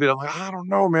instructional video, I'm like, I don't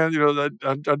know, man.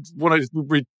 I want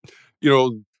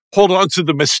to, hold on to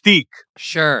the mystique.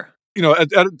 Sure.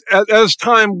 As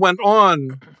time went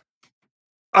on,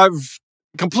 I've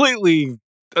completely.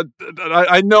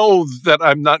 I know that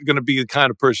I'm not going to be the kind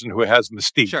of person who has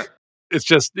mystique. Sure. It's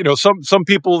just, some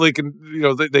people they can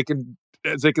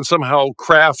somehow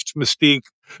craft mystique.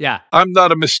 Yeah. I'm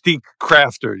not a mystique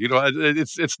crafter.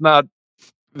 It's not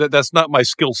that's not my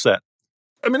skill set.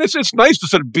 I mean, it's nice to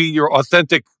sort of be your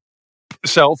authentic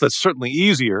self. That's certainly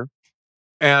easier.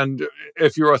 And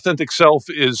if your authentic self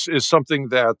is something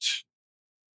that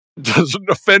doesn't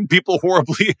offend people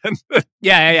horribly, and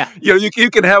yeah. You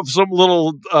can have some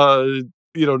little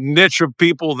niche of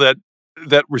people that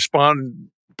respond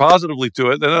positively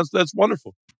to it, then that's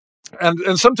wonderful.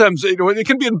 And sometimes it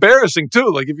can be embarrassing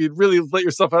too. Like if you really let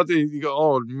yourself out there, you go,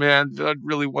 "Oh man, I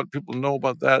really want people to know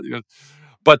about that."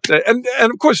 But and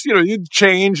of course, you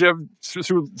change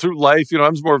through life.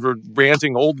 I'm more of a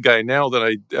ranting old guy now than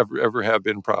I ever have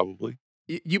been, probably.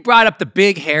 You brought up the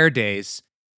big hair days.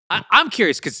 I'm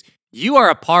curious because you are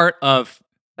a part of,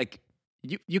 like,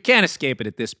 you can't escape it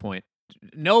at this point.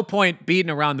 No point beating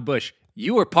around the bush.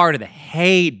 You were part of the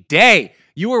heyday.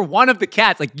 You were one of the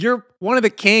cats. Like, you're one of the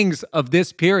kings of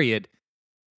this period.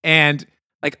 And,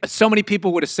 like, so many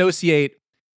people would associate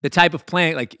the type of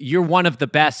playing, like, you're one of the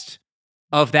best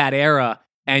of that era.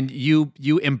 And you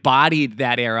embodied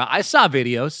that era. I saw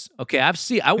videos. Okay, I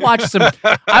watched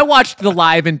I watched the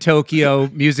Live in Tokyo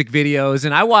music videos,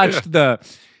 and I watched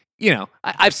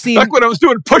I've seen back when I was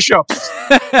doing push-ups.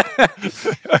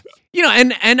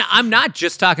 And I'm not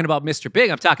just talking about Mr.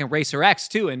 Big. I'm talking Racer X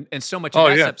too, and so much of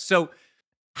that stuff. So,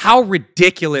 how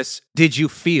ridiculous did you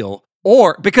feel?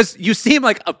 Or because you seem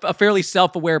like a fairly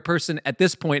self-aware person at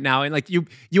this point now, and like you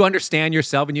understand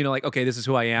yourself, and like, okay, this is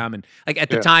who I am, and like at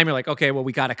the time you're like, okay, well,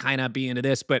 we got to kind of be into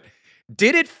this. But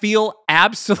did it feel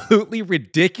absolutely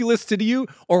ridiculous to you,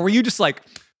 or were you just like,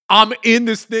 I'm in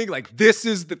this thing, like this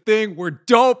is the thing, we're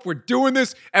dope, we're doing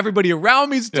this, everybody around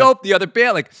me's dope, the other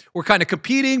band, like we're kind of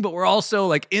competing, but we're also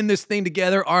like in this thing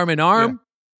together, arm in arm?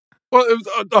 Well, it was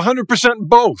 100%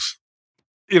 both.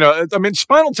 I mean,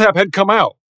 Spinal Tap had come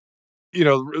out.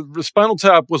 Spinal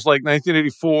Tap was like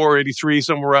 1984, 83,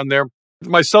 somewhere around there.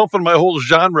 Myself and my whole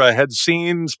genre had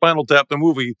seen Spinal Tap, the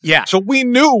movie. Yeah. So we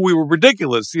knew we were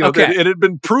ridiculous. That it had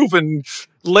been proven,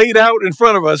 laid out in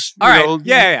front of us. All right.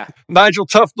 Yeah. Nigel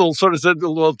Tufnell sort of said,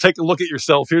 well, take a look at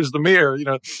yourself. Here's the mirror,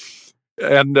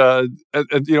 And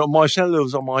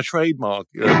Marcello's on my trademark.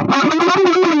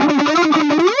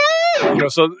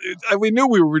 So we knew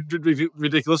we were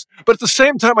ridiculous, but at the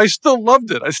same time, I still loved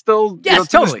it. I still,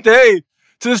 totally.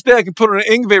 To this day, I can put on an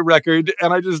Yngwie record,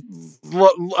 and I just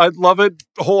I love it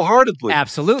wholeheartedly.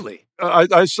 Absolutely.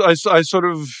 I sort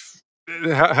of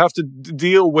have to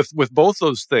deal with both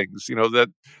those things.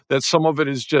 That some of it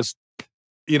is just,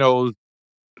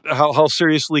 how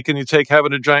seriously can you take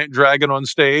having a giant dragon on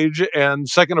stage, and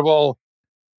second of all,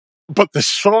 but the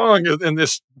song in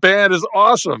this band is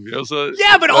awesome.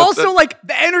 But also like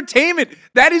the entertainment,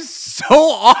 that is so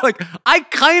awesome. Like, I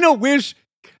kind of wish,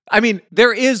 I mean,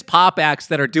 there is pop acts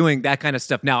that are doing that kind of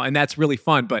stuff now, and that's really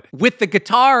fun. But with the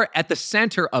guitar at the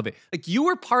center of it, like you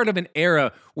were part of an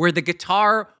era where the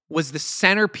guitar was the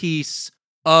centerpiece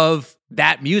of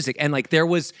that music. And like it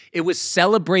was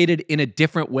celebrated in a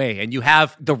different way. And you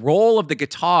have the role of the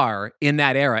guitar in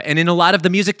that era and in a lot of the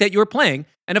music that you were playing.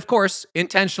 And of course,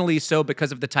 intentionally so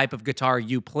because of the type of guitar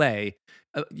you play,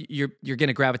 you're going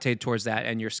to gravitate towards that.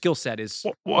 And your skill set is...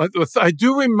 Well, I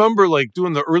do remember like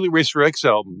doing the early Racer X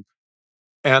album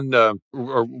and I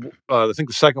think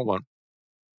the second one.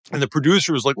 And the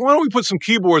producer was like, why don't we put some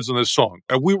keyboards on this song?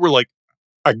 And we were like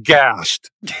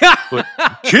aghast. Like,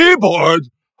 keyboards?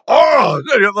 Oh,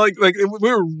 like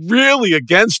we were really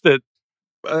against it.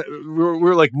 We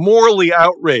were like morally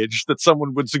outraged that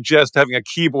someone would suggest having a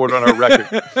keyboard on our record.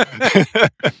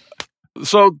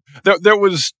 So there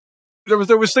was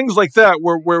things like that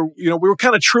where we were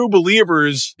kind of true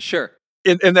believers. Sure.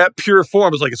 In that pure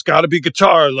form, it's like it's got to be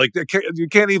guitar. Like you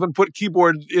can't even put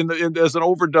keyboard in as an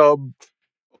overdub.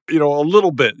 A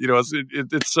little bit.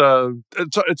 It's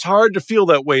hard to feel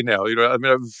that way now. I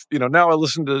mean, now I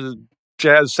listen to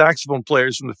jazz saxophone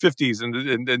players from the 50s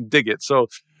and dig it. So,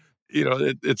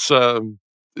 it's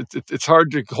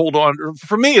hard to hold on.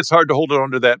 For me, it's hard to hold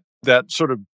on to that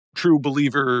sort of true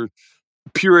believer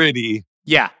purity.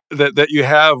 Yeah, that you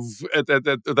have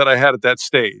that I had at that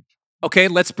stage. Okay,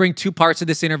 let's bring two parts of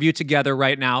this interview together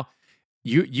right now.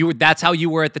 You that's how you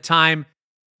were at the time.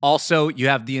 Also, you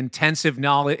have the intensive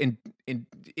knowledge,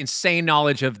 insane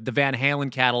knowledge of the Van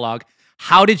Halen catalog.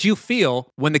 How did you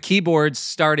feel when the keyboards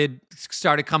started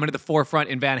coming to the forefront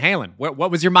in Van Halen?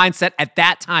 What was your mindset at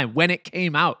that time when it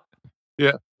came out?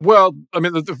 Yeah, well, I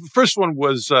mean, the first one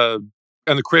was "And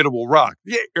the Cradle Will Rock,"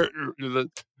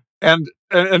 and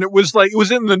it was like it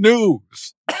was in the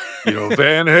news.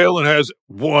 Van Halen has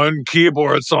one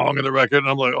keyboard song in the record, and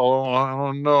I'm like, oh, I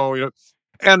don't know,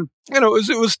 and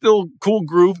it was still cool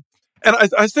groove, and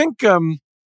I think the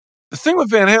thing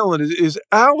with Van Halen is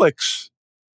Alex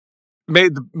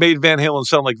made Van Halen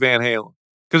sound like Van Halen,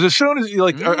 because as soon as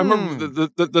I remember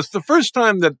the first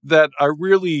time that I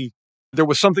really there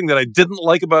was something that I didn't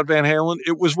like about Van Halen,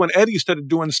 it was when Eddie started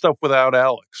doing stuff without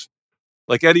Alex.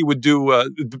 Like Eddie would do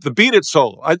the Beat It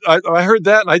solo. I heard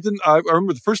that, and I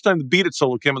remember the first time the Beat It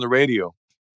solo came on the radio.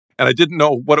 and I didn't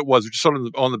know what it was. It just sort of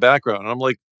on the background, and I'm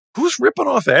like, "Who's ripping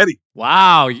off Eddie?"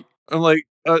 Wow. I'm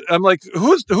like,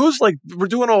 who's like, we're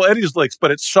doing all Eddie's licks, but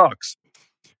it sucks.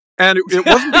 And it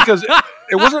wasn't because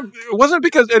it wasn't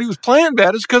because Eddie was playing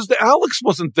bad. It's because the Alex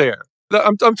wasn't there.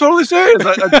 I'm totally serious.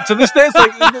 To this day, it's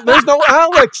like there's no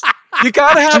Alex. You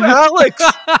gotta have Alex.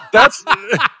 That's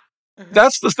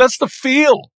the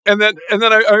feel. And then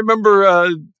I remember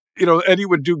Eddie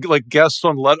would do like guests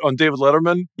on David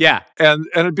Letterman. Yeah. And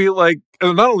it'd be like,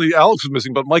 and not only Alex was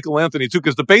missing, but Michael Anthony too,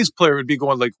 because the bass player would be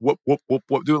going like whoop whoop whoop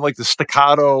whoop, doing like the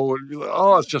staccato, and be like,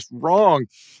 oh, it's just wrong.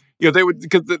 They would,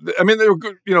 because they were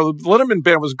good. The Letterman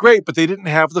band was great, but they didn't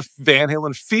have the Van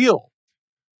Halen feel.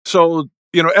 So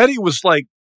Eddie was like,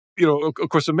 of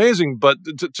course, amazing, but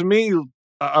to me,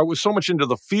 I was so much into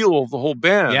the feel of the whole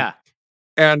band. Yeah.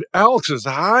 And Alex's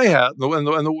hi-hat and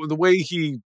the way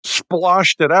he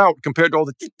sploshed it out compared to all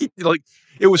the like,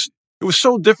 it was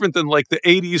so different than like the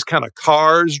 80s kind of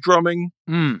Cars drumming,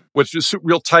 which is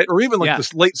real tight, or even like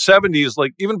this late 70s,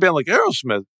 like even a band like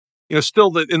Aerosmith,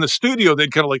 still that in the studio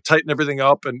they'd kind of like tighten everything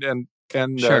up, and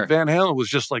Sure. Van Halen was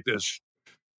just like this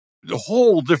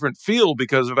whole different feel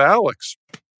because of Alex.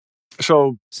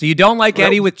 So you don't like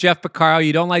Eddie with Jeff Porcaro.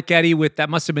 You don't like Eddie with, that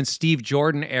must have been Steve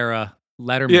Jordan era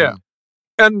Letterman. Yeah.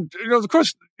 And, of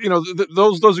course,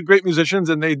 those are great musicians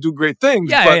and they do great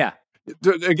things. Yeah.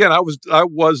 Again, I was,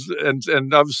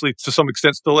 and obviously to some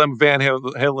extent still am a Van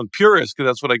Halen purist because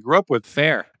that's what I grew up with.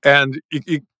 Fair. And,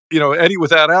 Eddie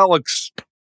without Alex,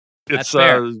 it's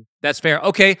fair. That's fair.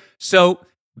 Okay. So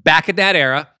back at that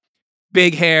era,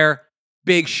 big hair,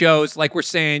 big shows, like we're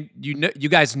saying, you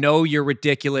guys know you're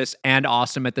ridiculous and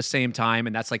awesome at the same time,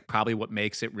 and that's like probably what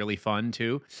makes it really fun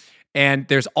too. And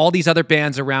there's all these other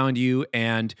bands around you,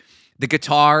 and the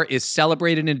guitar is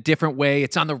celebrated in a different way.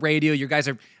 It's on the radio. You guys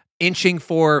are inching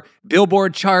for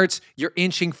Billboard charts. You're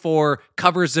inching for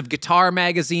covers of guitar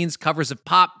magazines, covers of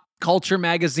pop culture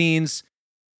magazines.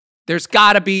 There's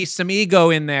got to be some ego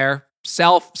in there,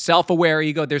 self-aware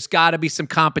ego. There's got to be some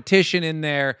competition in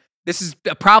there. This is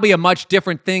probably a much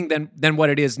different thing than what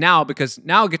it is now, because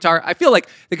now I feel like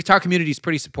the guitar community is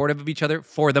pretty supportive of each other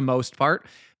for the most part.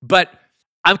 But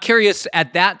I'm curious,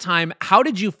 at that time, how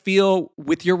did you feel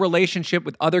with your relationship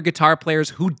with other guitar players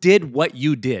who did what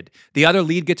you did? The other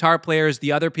lead guitar players,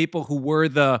 the other people who were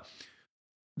the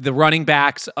running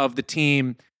backs of the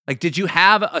team. Like, did you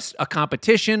have a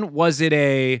competition? Was it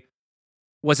a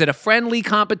friendly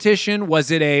competition?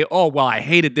 Was it I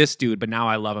hated this dude, but now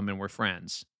I love him and we're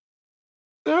friends?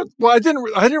 Well, I didn't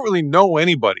really know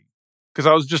anybody because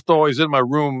I was just always in my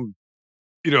room,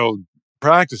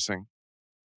 practicing.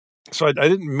 So I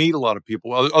didn't meet a lot of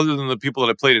people other than the people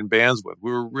that I played in bands with.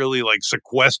 We were really like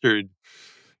sequestered,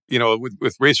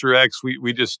 with Racer X.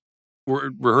 We just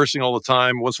were rehearsing all the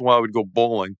time. Once in a while, I would go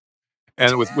bowling,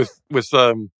 and with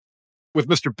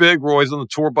Mr. Big, we're always on the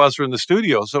tour bus or in the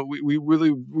studio. So we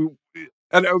really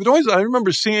and I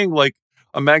remember seeing like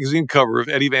a magazine cover of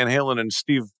Eddie Van Halen and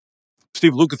Steve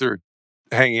Lukather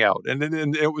hanging out, and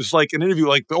it was like an interview,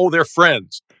 like, oh, they're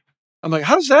friends. I'm like,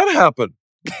 how does that happen?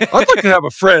 I'd like to have a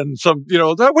friend. Where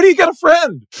do you get a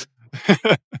friend?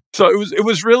 So it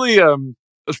was really it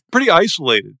was pretty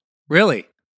isolated. Really?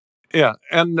 Yeah,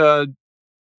 and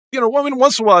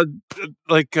once in a while,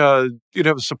 like you'd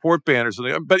have a support band or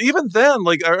something. But even then,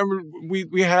 like I remember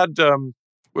we had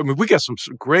we got some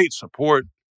great support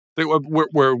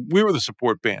where we were the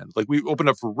support band. Like we opened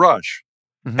up for Rush.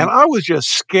 Mm-hmm. And I was just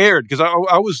scared because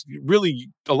I was really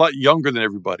a lot younger than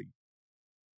everybody.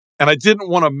 And I didn't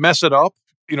want to mess it up,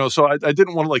 so I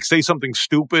didn't want to like say something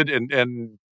stupid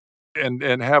and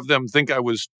have them think I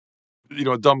was,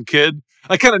 a dumb kid.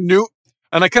 I kind of knew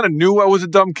I was a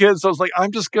dumb kid. So I was like,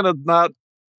 I'm just going to not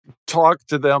talk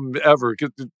to them ever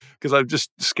because I'm just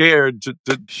scared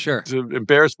to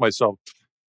embarrass myself.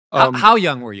 How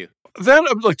young were you? Then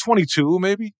I was like 22,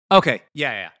 maybe. Okay.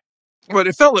 Yeah. But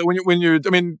it felt like when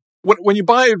you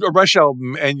buy a Rush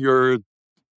album and you're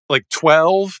like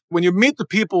 12, when you meet the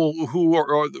people who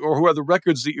are the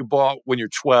records that you bought when you're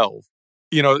 12,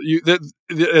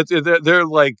 they're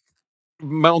like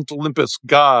Mount Olympus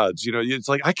gods. It's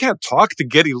like I can't talk to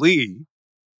Geddy Lee.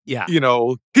 Yeah,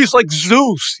 he's like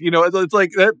Zeus. It's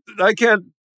like that. I can't.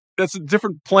 That's a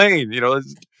different plane.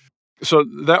 So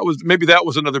that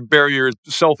was another barrier,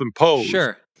 self-imposed.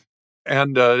 Sure.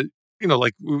 And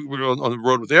like we were on the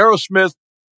road with Aerosmith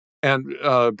and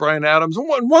Bryan Adams.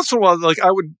 And once in a while, like I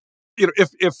would,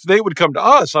 if they would come to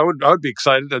us, I would be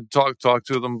excited to talk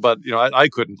to them. But I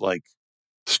couldn't like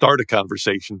start a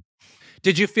conversation.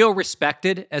 Did you feel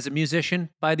respected as a musician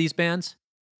by these bands?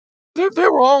 They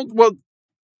were all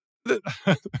I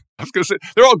was going to say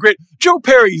they're all great. Joe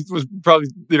Perry was probably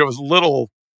was a little.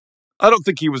 I don't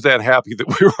think he was that happy that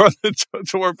we were on the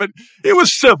tour, but it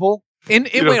was civil.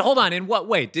 Wait, hold on. In what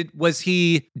way did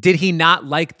he not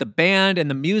like the band and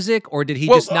the music, or did he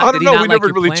just not? I don't know. We never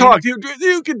really playing? talked. You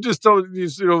could just tell.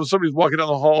 Somebody's walking down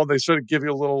the hall and they sort of give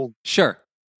you a little. Sure.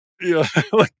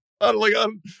 Like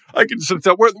I can sort of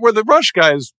tell where the Rush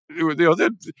guys.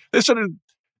 They sort of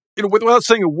without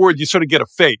saying a word, you sort of get a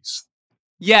face.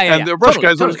 Yeah. And the Rush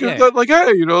guys are like,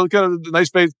 hey, kind of nice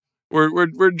face.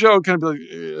 Where Joe kind of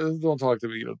be like, don't talk to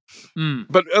me,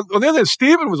 But on the other hand,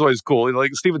 Steven was always cool.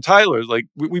 Like Steven Tyler, like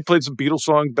we played some Beatles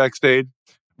songs backstage,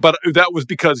 but that was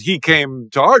because he came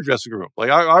to our dressing room. Like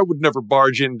I would never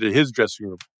barge into his dressing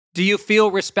room. Do you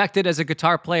feel respected as a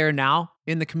guitar player now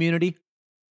in the community?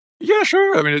 Yeah,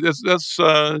 sure. I mean, that's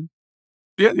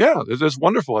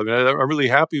wonderful. I mean, I'm really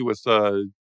happy with.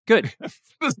 Good.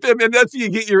 I mean, that's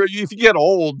if you get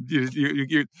old,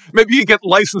 you maybe you get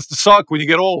licensed to suck when you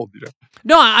get old.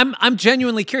 No, I'm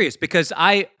genuinely curious because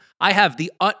I have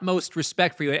the utmost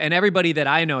respect for you and everybody that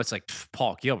I know. It's like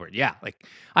Paul Gilbert, yeah. Like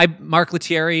Mark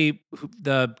Lettieri,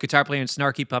 the guitar player in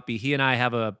Snarky Puppy. He and I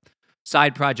have a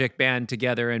side project band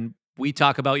together, and we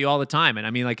talk about you all the time. And I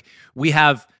mean, like we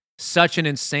have such an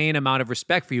insane amount of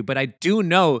respect for you. But I do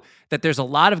know that there's a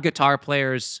lot of guitar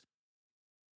players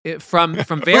from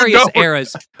various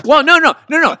eras. Well, no.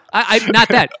 I not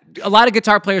that. A lot of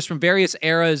guitar players from various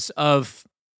eras of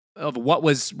what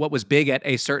was big at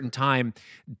a certain time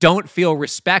don't feel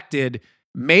respected.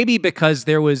 Maybe because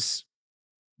there was,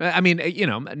 I mean,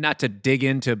 not to dig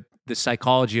into the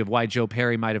psychology of why Joe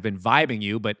Perry might have been vibing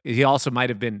you, but he also might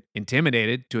have been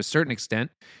intimidated to a certain extent.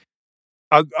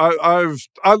 I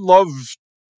love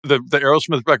the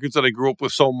Aerosmith records that I grew up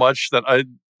with so much that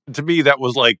to me that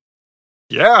was like.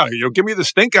 Yeah, give me the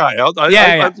stink eye.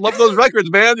 I love those records,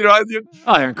 man.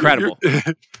 They're incredible.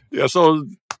 Yeah. So,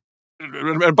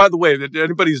 and by the way, that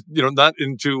anybody's not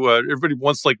into. Everybody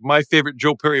wants like my favorite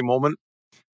Joe Perry moment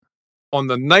on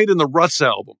the Night in the Ruts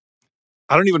album.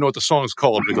 I don't even know what the song is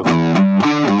called. Because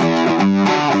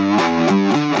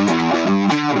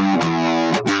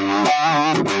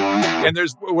and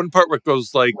there's one part where it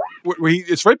goes like,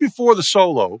 it's right before the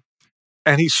solo,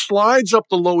 and he slides up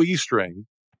the low E string.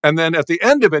 And then at the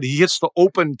end of it, he hits the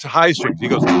open to high strings. He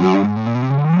goes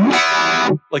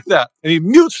like that. And he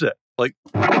mutes it. Like,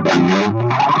 let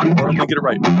me get it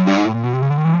right.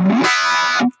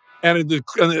 And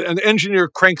the engineer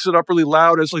cranks it up really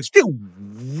loud. It's like, still,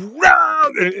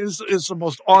 it's the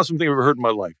most awesome thing I've ever heard in my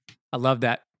life. I love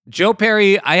that. Joe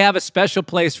Perry, I have a special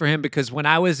place for him because when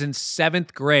I was in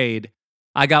 7th grade,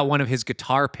 I got one of his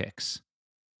guitar picks.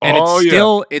 And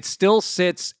it still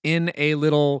sits in a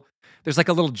little... There's like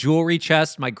a little jewelry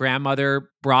chest my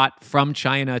grandmother brought from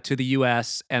China to the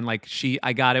U.S. and like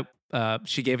I got it.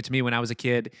 She gave it to me when I was a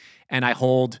kid, and I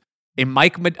hold a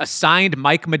signed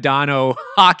Mike Modano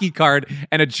hockey card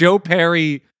and a Joe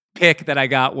Perry pick that I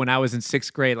got when I was in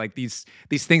 6th grade. Like these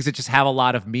things that just have a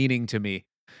lot of meaning to me.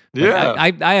 Yeah,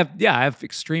 I have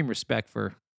extreme respect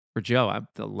for Joe. I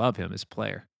love him as a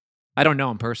player. I don't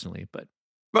know him personally, but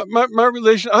my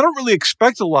relation. I don't really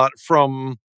expect a lot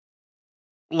from.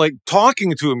 Like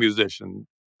talking to a musician,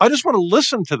 I just want to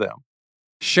listen to them.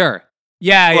 Sure.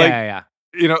 Yeah.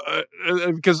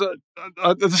 Because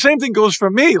the same thing goes for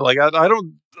me. Like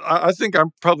I think I'm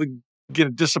probably going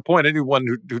to disappoint anyone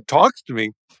who talks to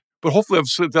me, but hopefully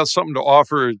I've got something to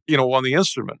offer, on the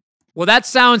instrument. Well, that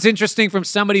sounds interesting from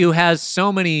somebody who has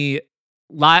so many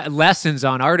lessons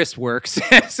on artist works,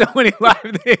 so many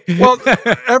live. Well,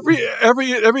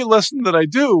 every lesson that I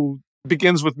do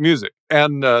begins with music,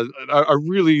 and I'm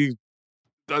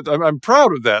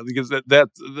proud of that because that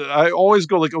I always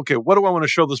go like, okay, what do I want to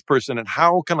show this person, and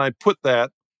how can I put that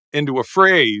into a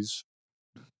phrase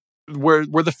where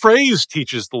the phrase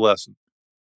teaches the lesson?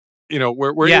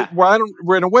 Where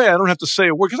in a way I don't have to say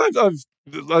a word, because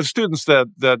I have students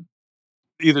that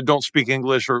either don't speak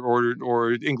English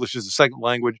or English is a second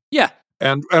language. Yeah,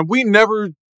 and we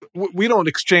don't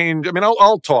exchange. I mean,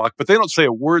 I'll talk, but they don't say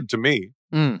a word to me.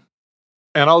 Mm.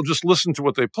 And I'll just listen to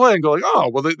what they play and go like, oh,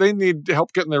 well, they need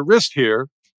help getting their wrist here.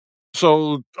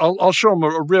 So I'll show them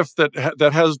a riff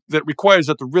that requires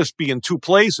that the wrist be in 2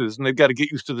 places, and they've got to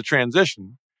get used to the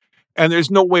transition. And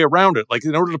there's no way around it. Like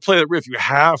in order to play that riff, you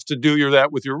have to do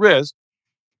that with your wrist.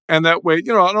 And that way,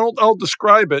 I'll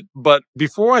describe it, but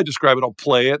before I describe it, I'll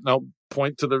play it and I'll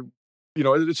point to the,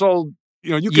 it's all,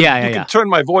 you can turn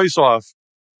my voice off,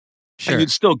 sure, and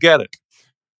you'd still get it.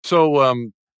 So,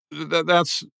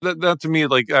 that to me,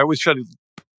 like I always try to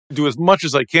do as much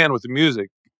as I can with the music,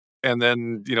 and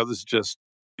then this is just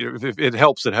if it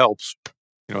helps, it helps.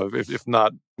 If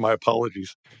not, my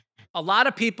apologies. A lot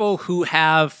of people who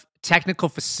have technical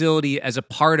facility as a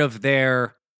part of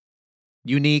their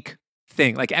unique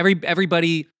thing, like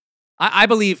everybody, I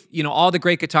believe, all the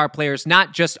great guitar players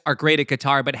not just are great at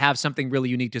guitar, but have something really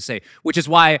unique to say, which is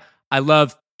why I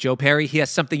love Joe Perry. He has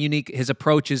something unique. His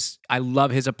approach I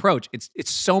love his approach.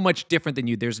 It's so much different than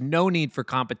you. There's no need for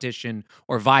competition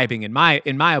or vibing in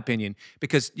my opinion,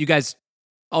 because you guys,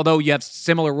 although you have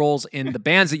similar roles in the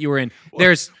bands that you were in,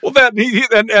 there's and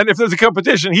if there's a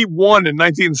competition, he won in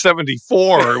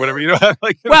 1974 or whatever.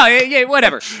 Well, yeah,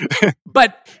 whatever.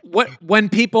 But when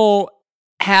people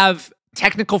have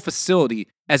technical facility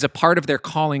as a part of their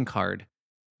calling card,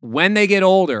 when they get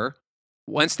older,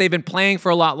 once they've been playing for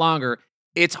a lot longer,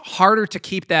 it's harder to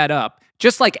keep that up.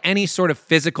 Just like any sort of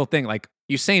physical thing, like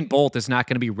Usain Bolt is not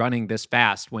going to be running this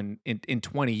fast when in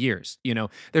 20 years,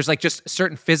 there's like just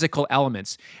certain physical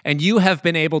elements. And you have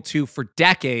been able to, for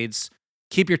decades,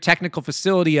 keep your technical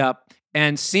facility up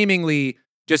and seemingly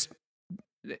just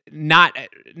not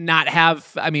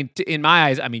have, in my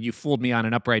eyes, you fooled me on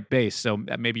an upright bass, so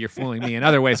maybe you're fooling me in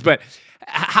other ways. But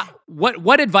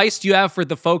what advice do you have for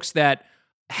the folks that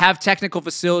have technical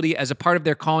facility as a part of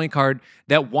their calling card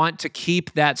that want to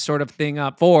keep that sort of thing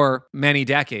up for many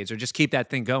decades, or just keep that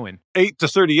thing going? 8 to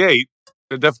 38,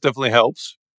 it definitely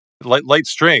helps. Light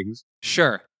strings.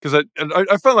 Sure. Because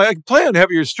I find like I can play on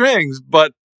heavier strings,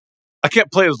 but I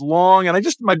can't play as long, and I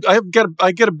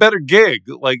get a better gig.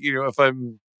 Like, if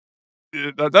I'm,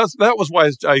 that was why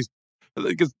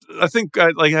I think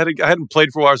I hadn't played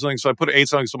for a while or something, so I put 8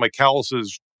 songs so my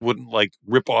calluses wouldn't like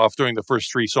rip off during the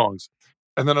first 3 songs.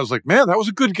 And then I was like, man, that was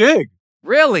a good gig.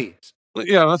 Really?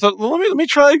 Yeah. And I thought, well, let me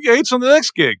try 8s on the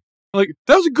next gig. Like,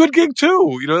 that was a good gig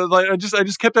too. Like I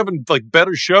just kept having like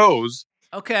better shows.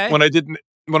 Okay. When I didn't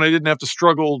have to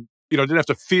struggle, didn't have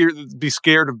to be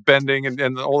scared of bending,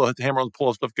 and all the hammer on the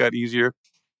pull stuff got easier.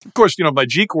 Of course, my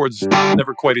G chord's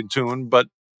never quite in tune, but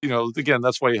again,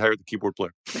 that's why you hire the keyboard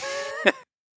player.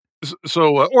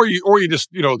 So, or you just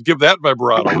give that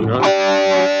vibrato.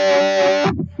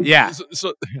 Yeah.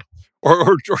 So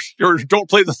or don't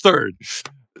play the third.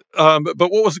 But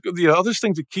what was the other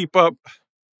thing to keep up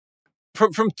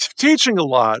from teaching a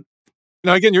lot?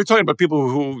 Now, again, you're talking about people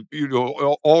who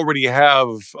already have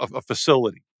a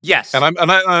facility. Yes, and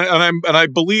I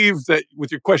believe that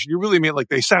with your question, you really mean like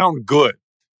they sound good.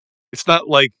 It's not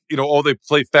like they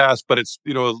play fast, but it's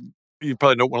you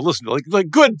probably don't want to listen to like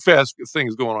good fast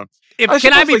things going on.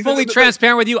 Can I be fully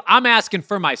transparent with you? I'm asking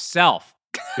for myself.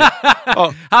 Yeah.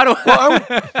 How do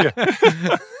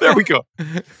There we go.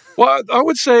 Well, I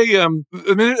would say, again,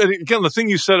 the thing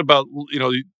you said about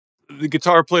the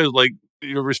guitar players, like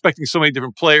respecting so many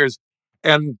different players,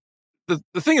 and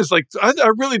the thing is, like,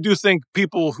 I really do think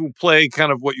people who play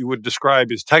kind of what you would describe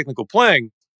as technical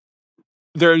playing,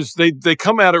 they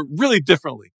come at it really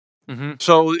differently. Mm-hmm.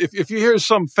 So if you hear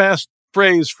some fast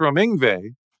phrase from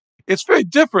Yngwie, it's very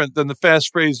different than the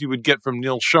fast phrase you would get from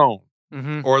Neil Schon.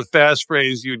 Mm-hmm. Or the fast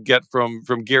phrase you'd get from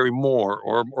Gary Moore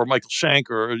or Michael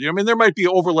Schenker. There might be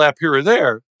overlap here or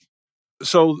there.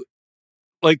 So,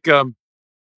 like,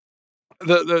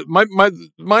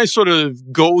 my sort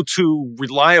of go-to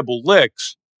reliable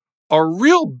licks are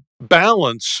real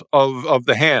balance of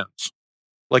the hands.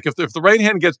 Like if the right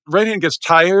hand gets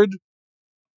tired,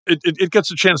 it gets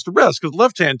a chance to rest because the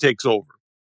left hand takes over.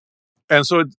 And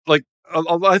so, I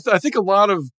think a lot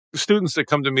of students that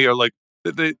come to me are like,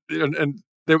 they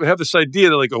would have this idea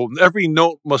that like, every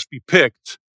note must be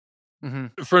picked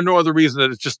for no other reason that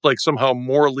it's just like somehow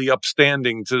morally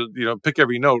upstanding to pick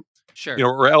every note. Sure.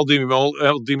 Or Al Di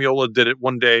Meola did it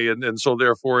one day, and so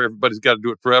therefore everybody's got to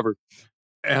do it forever.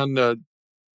 And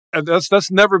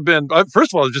that's never been.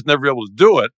 First of all, I've just never been able to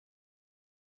do it.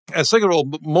 And second of all,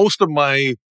 most of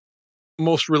my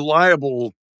most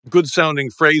reliable, good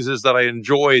sounding phrases that I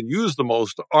enjoy and use the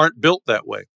most aren't built that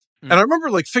way. And I remember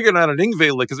like figuring out an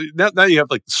Yngwie lick, because now you have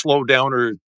like the slow down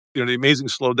or the amazing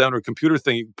slow down or computer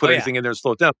thing. You can put anything in there and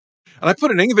slow it down. And I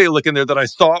put an Yngwie lick in there that I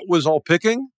thought was all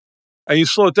picking, and you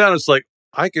slow it down. It's like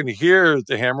I can hear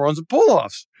the hammer-ons and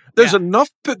pull-offs. There's enough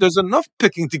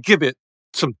picking to give it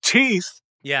some teeth.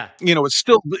 Yeah, it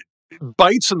still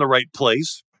bites in the right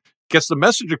place, gets the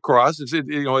message across.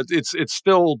 It's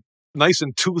still nice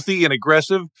and toothy and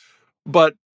aggressive,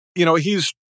 but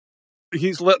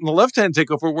he's letting the left hand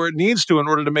take over where it needs to in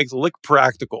order to make the lick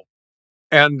practical.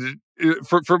 And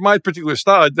for my particular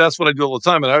style, that's what I do all the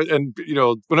time. And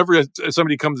whenever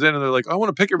somebody comes in and they're like, I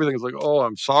want to pick everything, it's like, oh,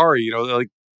 I'm sorry.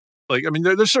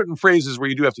 There's certain phrases where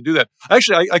you do have to do that.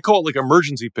 Actually, I call it like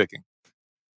emergency picking.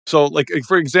 So like,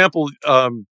 for example,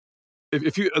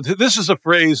 if this is a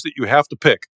phrase that you have to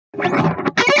pick.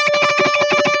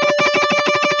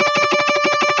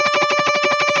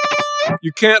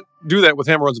 You can't do that with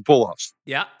hammer-ons and pull-offs.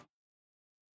 Yeah.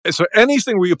 So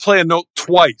anything where you play a note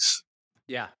twice,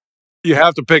 Yeah. you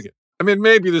have to pick it. I mean,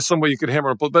 maybe there's some way you could hammer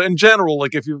and pull, but in general,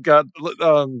 like if you've got,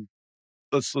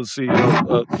 let's see.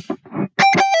 I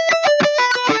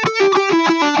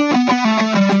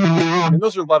mean,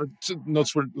 those are a lot of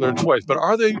notes where they're twice, but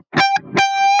are they?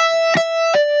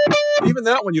 Even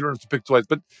that one you don't have to pick twice.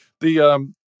 But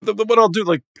what I'll do,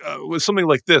 like with something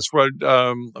like this, where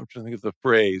I'm trying to think of the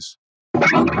phrase.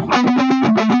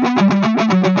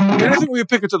 Anything where you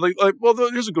pick it to like well,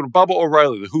 here's a good one. Baba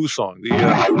O'Reilly, the Who song.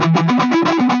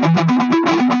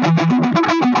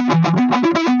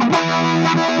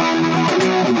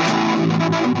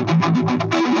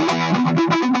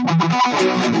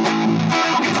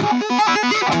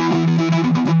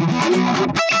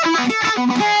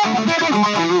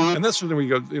 And that's when we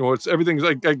go, it's everything's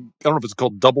like, I don't know if it's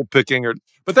called double picking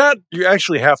but that you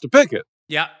actually have to pick it.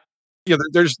 Yeah. Yeah.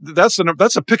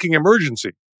 That's a picking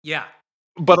emergency. Yeah.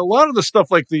 But a lot of the stuff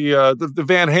like the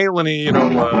Van Halen-y,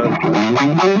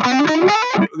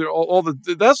 all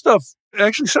that stuff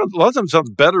actually a lot of times sounds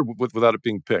better without it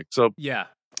being picked. So yeah,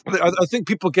 I think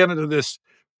people get into this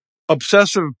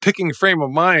obsessive picking frame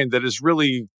of mind that is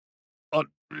really, I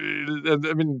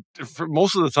mean, for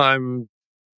most of the time,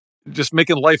 just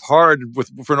making life hard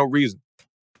for no reason.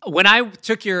 When I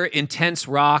took your intense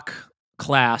rock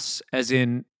class, as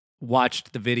in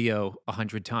watched the video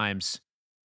 100 times,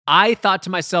 I thought to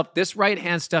myself, this right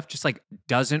hand stuff just like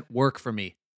doesn't work for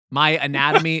me. My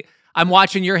anatomy, I'm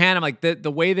watching your hand. I'm like,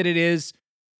 the way that it is,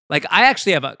 like I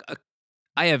actually have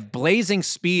I have blazing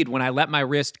speed when I let my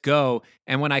wrist go.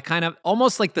 And when I kind of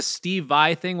almost like the Steve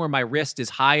Vai thing where my wrist is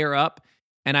higher up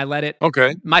and I let it.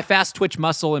 Okay. My fast twitch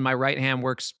muscle in my right hand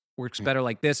works better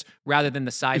like this rather than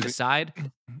the side to side.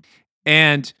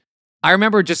 And I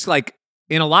remember just like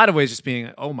in a lot of ways just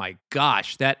being, oh my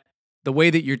gosh, the way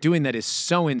that you're doing that is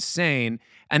so insane.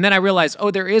 And then I realized,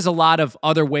 there is a lot of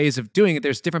other ways of doing it.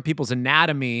 There's different people's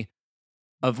anatomy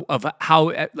of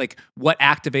how, like, what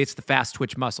activates the fast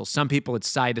twitch muscle. Some people it's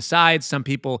side to side. Some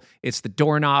people it's the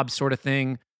doorknob sort of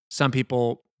thing. Some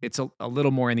people it's a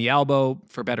little more in the elbow,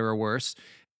 for better or worse.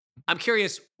 I'm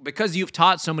curious, because you've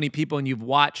taught so many people and you've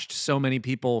watched so many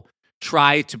people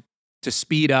try to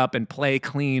speed up and play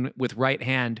clean with right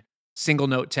hand single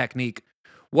note technique.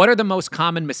 What are the most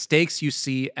common mistakes you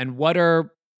see, and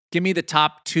give me the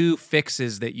top 2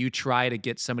 fixes that you try to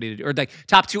get somebody to do, or like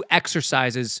top 2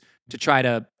 exercises to try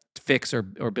to fix or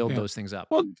build those things up?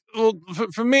 Well,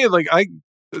 for me, like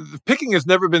picking has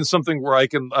never been something where I've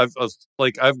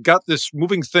got this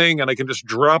moving thing and I can just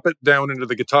drop it down into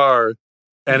the guitar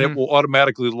and it will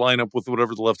automatically line up with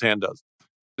whatever the left hand does.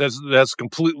 That's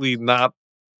completely not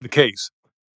the case.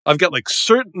 I've got like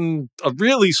a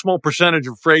really small percentage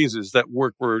of phrases that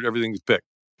work where everything's picked.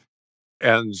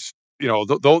 And,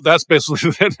 that's basically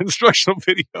that instructional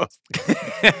video.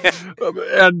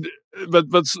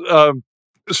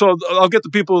 So I'll get the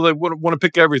people that want to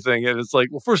pick everything. And it's like,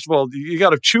 well, first of all, you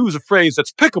got to choose a phrase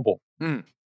that's pickable. And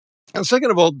second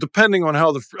of all, depending on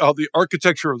how the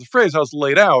architecture of the phrase, how it's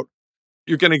laid out,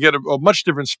 you're going to get a much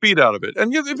different speed out of it.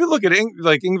 And if you look at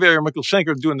like Yngwie or Mikkel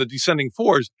Schenker doing the descending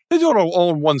 4s, they do it all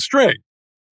in one string.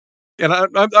 And I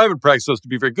haven't practiced those to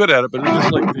be very good at it, but it's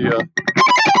just like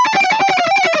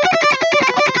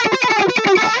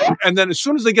and then as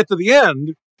soon as they get to the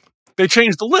end, they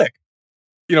change the lick.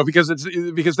 Because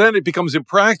then it becomes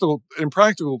impractical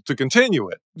to continue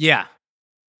it. Yeah.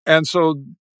 And so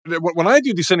when I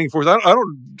do descending 4s,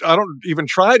 I don't even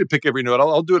try to pick every note.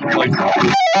 I'll do it like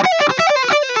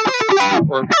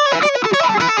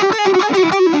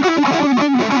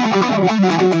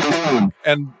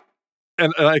and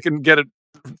I can get it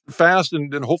fast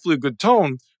and hopefully a good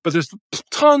tone, but there's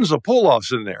tons of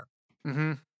pull-offs in there.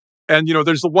 Mm-hmm. And,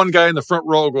 there's the one guy in the front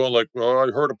row going like, well,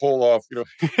 I heard a pull-off, Well,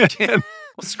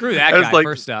 screw that guy, like,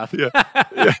 first off. Yeah.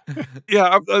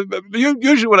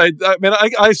 Usually when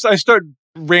I start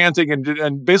ranting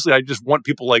and basically I just want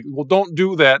people like, well, don't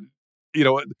do that.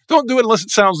 Don't do it unless it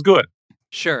sounds good.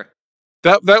 Sure.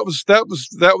 That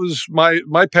was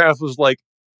my path was like,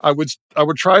 I would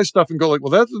try stuff and go like,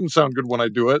 well, that doesn't sound good when I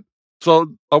do it, so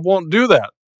I won't do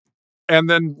that. And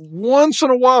then once in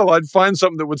a while, I'd find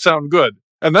something that would sound good,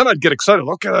 and then I'd get excited.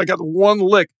 Okay, I got one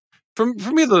lick. For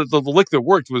me, the lick that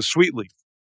worked was Sweet Leaf,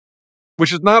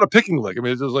 which is not a picking lick. I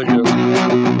mean, it's just like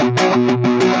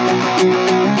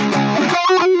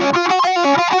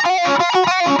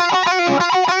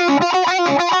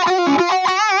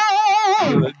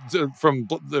from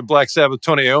the Black Sabbath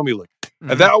Tony Iommi lick,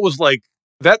 and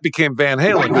that became Van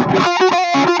Halen.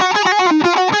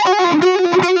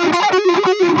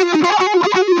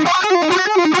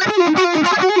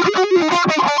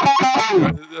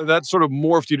 that sort of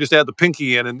morphed. You just add the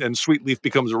pinky in, and Sweet Leaf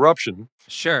becomes Eruption.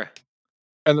 Sure.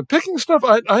 And the picking stuff,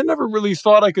 I never really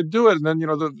thought I could do it. And then,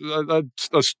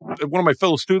 one of my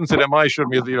fellow students at MI showed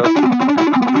me, and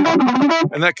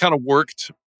that kind of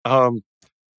worked.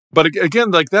 But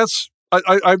again, like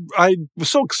I was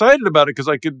so excited about it because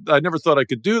I never thought I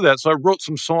could do that. So I wrote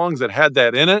some songs that had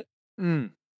that in it.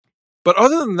 Mm. But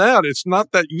other than that, it's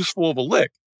not that useful of a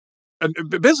lick. And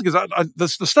basically, the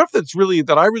stuff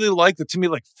that I really like, that to me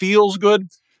like feels good,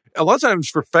 a lot of times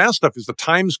for fast stuff, is the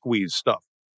time squeeze stuff,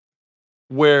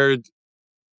 where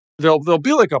there'll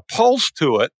be like a pulse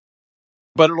to it,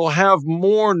 but it'll have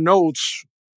more notes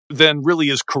than really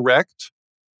is correct.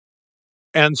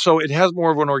 And so it has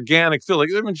more of an organic feel. Like,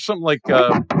 I mean, something like you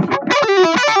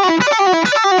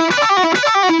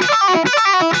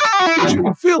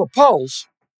can feel a pulse,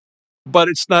 but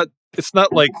it's not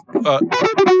like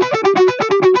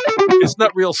it's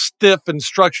not real stiff and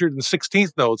structured in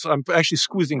 16th notes. I'm actually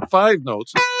squeezing 5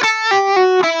 notes.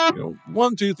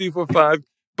 1, 2, 3, 4, 5.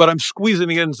 But I'm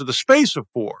squeezing it into the space of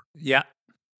 4. Yeah.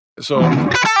 So.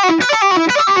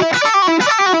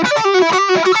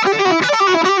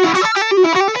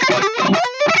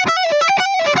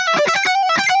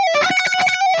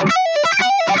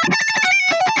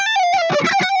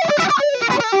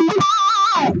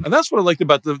 And that's what I liked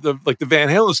about the Van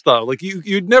Halen style. Like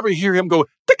you'd never hear him go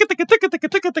ticka ticka ticka ticka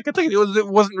ticka ticka ticka. It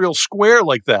wasn't real square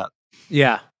like that.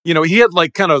 Yeah. He had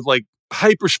like kind of like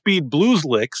hyperspeed blues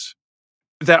licks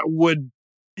that would,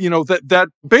 that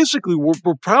basically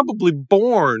were probably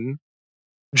born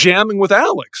jamming with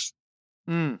Alex.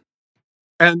 Mm.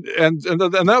 And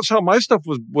that's how my stuff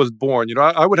was born.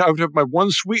 I would have my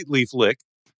one Sweet Leaf lick,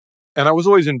 and I was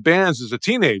always in bands as a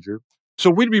teenager. So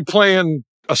we'd be playing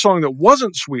a song that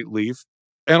wasn't Sweet Leaf,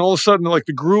 and all of a sudden, like,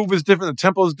 the groove is different, the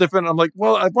tempo is different. I'm like,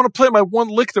 well, I want to play my one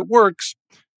lick that works,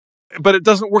 but it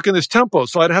doesn't work in this tempo.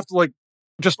 So I'd have to, like,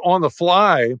 just on the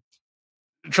fly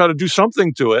try to do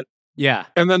something to it. Yeah.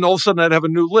 And then all of a sudden I'd have a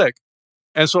new lick.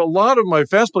 And so a lot of my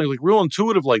fast playing was like real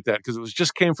intuitive like that, because it was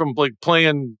just came from like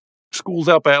playing Schools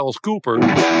Out by Alice Cooper.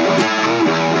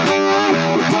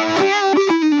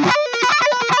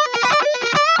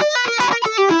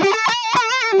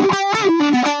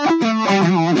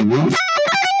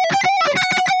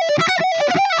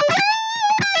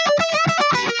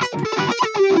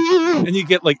 And you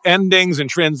get like endings and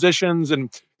transitions,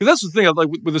 and that's the thing. Like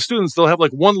with the students, they'll have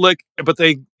like one lick, but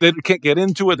they can't get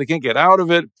into it, they can't get out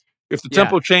of it. If the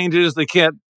tempo changes, they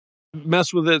can't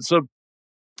mess with it. So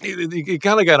you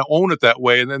kind of got to own it that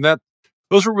way, and then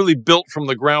those were really built from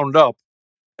the ground up.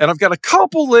 And I've got a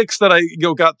couple licks that I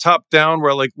got top down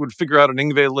where I like would figure out an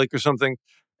Yngwie lick or something,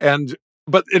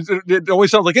 but it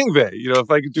always sounds like Yngwie.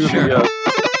 If I could do the.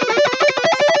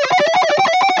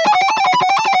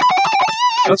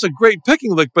 That's a great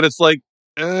picking lick, but it's like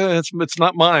it's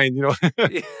not mine,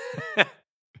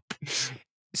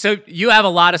 So you have a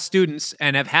lot of students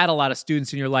and have had a lot of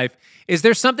students in your life. Is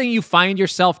there something you find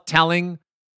yourself telling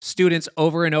students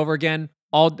over and over again?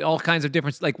 All kinds of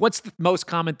different, like, what's the most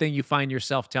common thing you find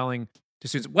yourself telling to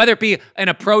students, whether it be an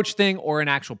approach thing or an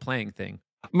actual playing thing?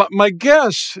 My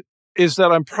guess is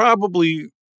that I'm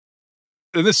probably,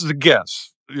 and this is a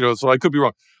guess, so I could be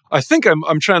wrong. I think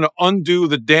I'm trying to undo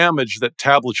the damage that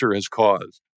tablature has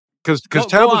caused, because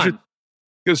tablature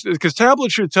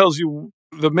tells you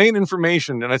the main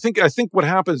information, and I think what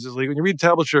happens is, like, when you read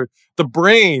tablature, the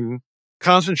brain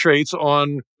concentrates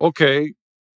on, okay,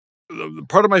 the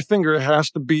part of my finger has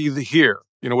to be here,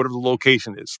 whatever the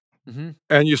location is,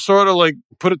 and you sort of like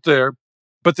put it there,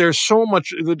 but there's so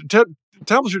much. The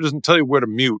tablature doesn't tell you where to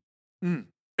mute, and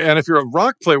if you're a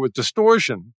rock player with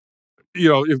distortion,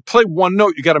 if you play one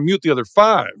note, you got to mute the other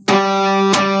 5.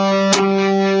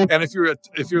 And if you're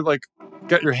like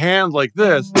got your hand like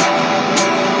this,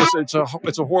 it's a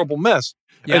horrible mess.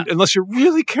 Yeah. And unless you're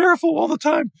really careful all the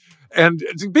time, and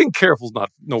being careful is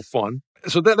no fun.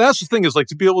 So that's the thing, is like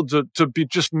to be able to be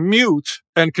just mute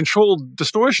and control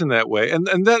distortion that way. And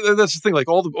that's the thing. Like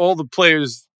all the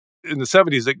players in the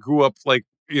 70s that grew up like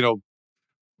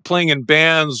playing in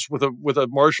bands with a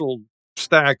Marshall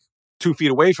stack 2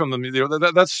 feet away from them.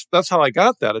 That's how I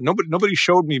got that. And nobody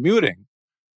showed me muting.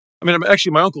 I mean,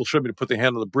 actually, my uncle showed me to put the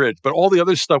hand on the bridge, but all the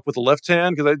other stuff with the left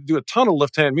hand, because I do a ton of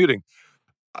left hand muting,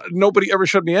 nobody ever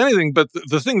showed me anything. But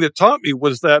the thing that taught me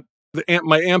was that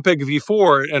my Ampeg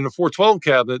V4 and the 412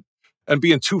 cabinet, and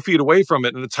being 2 feet away from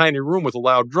it in a tiny room with a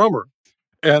loud drummer,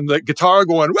 and the guitar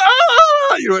going,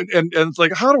 ah! And it's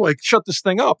like, how do I shut this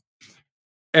thing up?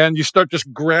 And you start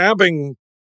just grabbing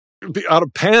out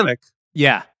of panic.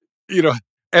 Yeah. So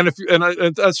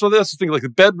that's the thing, like the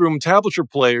bedroom tablature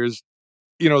players,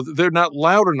 they're not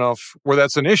loud enough where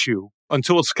that's an issue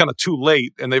until it's kind of too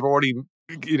late and they've already,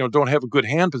 don't have a good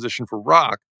hand position for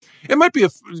rock. It might be a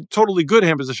totally good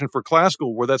hand position for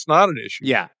classical where that's not an issue.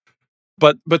 Yeah.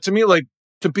 But to me, like,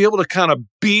 to be able to kind of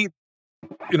beat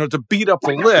up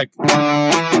the lick.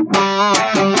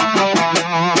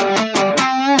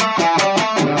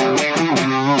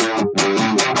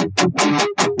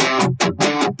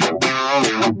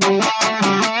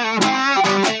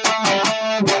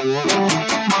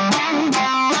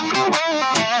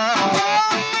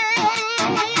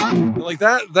 Like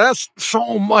that's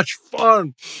so much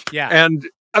fun. Yeah. And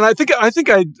I think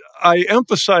I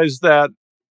emphasize that.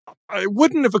 It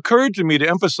wouldn't have occurred to me to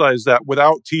emphasize that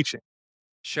without teaching.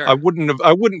 Sure. I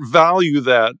wouldn't value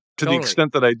that to the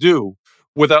extent that I do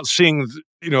without seeing,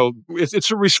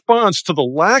 it's a response to the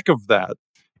lack of that.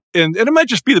 And it might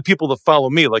just be the people that follow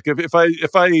me. Like if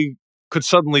I could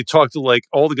suddenly talk to like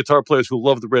all the guitar players who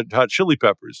love the Red Hot Chili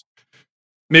Peppers,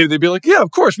 maybe they'd be like, yeah,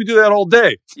 of course we do that all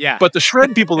day. Yeah. But the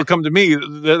shred people that come to me,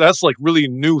 that's like really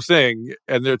new thing.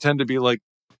 And they tend to be like,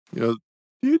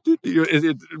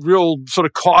 real sort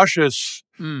of cautious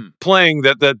playing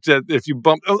that if you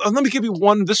bump. Oh, let me give you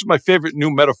one. This is my favorite new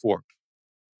metaphor.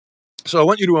 So I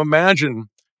want you to imagine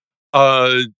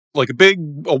like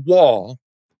a wall,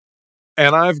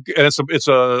 and it's a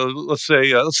let's say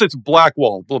it's a black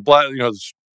wall,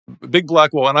 it's a big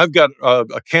black wall, and I've got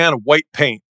a can of white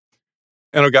paint,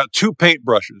 and I've got two paint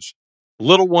brushes, a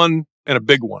little one and a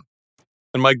big one,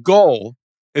 and my goal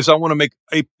is I want to make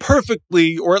a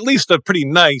perfectly, or at least a pretty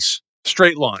nice,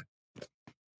 straight line.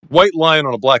 White line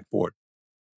on a blackboard.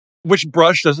 Which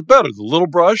brush does it better? The little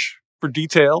brush for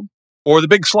detail or the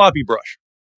big sloppy brush?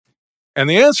 And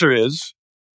the answer is,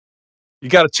 you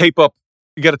got to tape it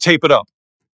up.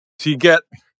 So you get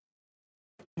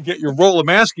your roll of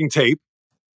masking tape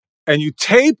and you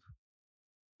tape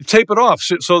it off.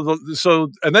 So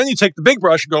and then you take the big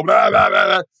brush and go, blah, blah, blah,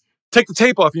 blah, take the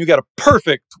tape off and you got a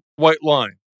perfect white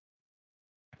line.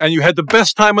 And you had the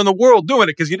best time in the world doing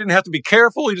it because you didn't have to be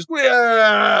careful. You just,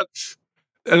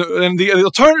 and the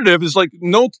alternative is like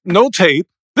no tape.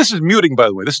 This is muting, by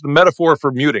the way. This is the metaphor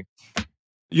for muting.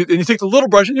 You take the little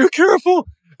brush and you're careful.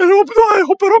 And I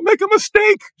hope I don't make a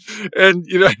mistake. And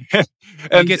you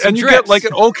get like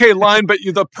an okay line, but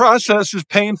the process is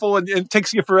painful and it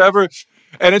takes you forever.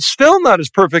 And it's still not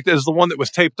as perfect as the one that was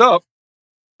taped up.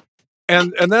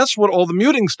 And that's what all the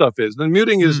muting stuff is. The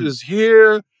muting is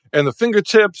here. And the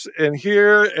fingertips and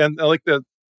here, and I like all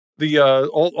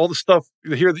the stuff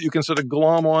here that you can sort of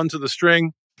glom onto the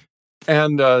string,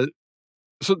 and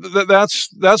so that's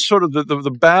sort of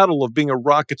the battle of being a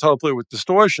rock guitar player with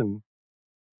distortion,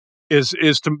 is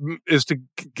to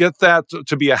get that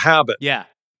to be a habit. Yeah.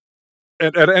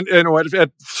 And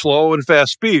at slow and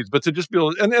fast speeds, but to just be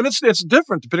able, and it's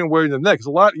different depending on where you're in the neck. It's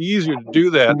a lot easier to do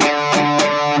that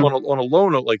on a low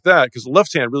note like that because the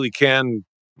left hand really can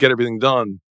get everything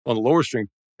done on the lower string.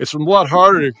 It's a lot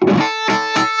harder to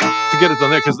get it done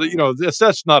there because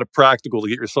that's not practical to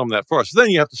get your thumb that far. So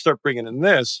then you have to start bringing in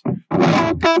this.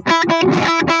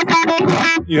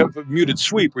 You have a muted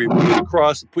sweep where you put it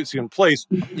across, it puts you in place,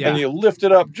 and you lift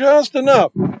it up just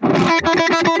enough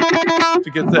to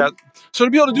get that. So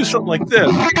to be able to do something like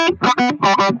this,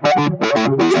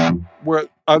 where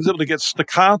I was able to get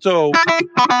staccato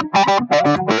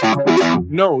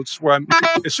notes, where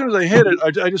as soon as I hit it,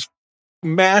 I just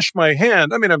mash my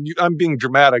hand. I mean, I'm being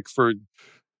dramatic to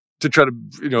try to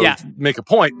make a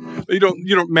point. You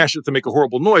don't mash it to make a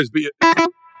horrible noise, but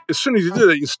as soon as you do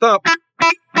that, you stop.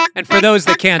 And for those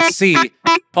that can't see,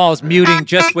 Paul's muting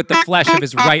just with the flesh of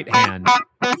his right hand.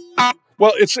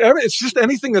 Well, it's just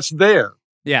anything that's there.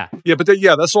 Yeah. Yeah, but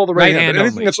that's all the right hand. But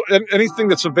anything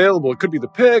that's available. It could be the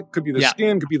pick, could be the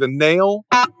skin, could be the nail.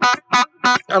 I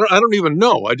don't even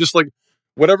know. I just like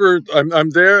whatever I'm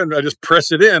there, and I just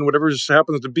press it in. Whatever just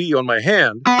happens to be on my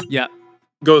hand,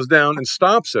 goes down and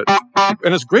stops it.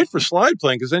 And it's great for slide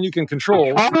playing because then you can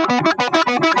control.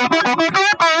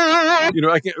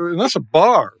 And that's a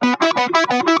bar.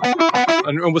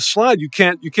 And with slide, you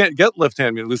can't get left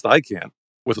hand. At least I can't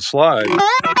with a slide.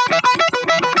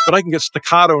 But I can get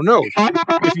staccato notes.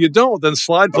 If you don't, then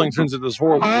slide playing turns into this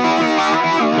horrible.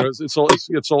 It's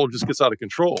all just gets out of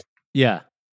control. Yeah.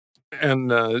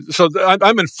 And so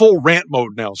I'm in full rant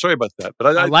mode now. Sorry about that,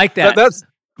 but I like that.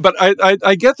 But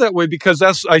I get that way because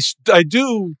I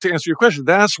do, to answer your question,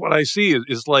 that's what I see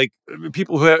is like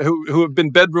people who have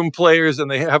been bedroom players and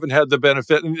they haven't had the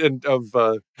benefit and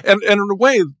in a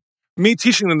way, me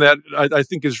teaching them that I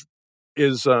think is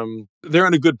they're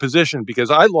in a good position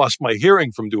because I lost my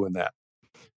hearing from doing that.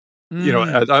 You know,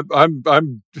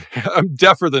 I'm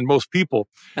deafer than most people,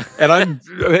 and I'm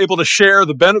able to share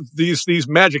the these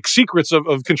magic secrets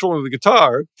of controlling the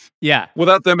guitar. Yeah,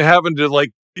 without them having to,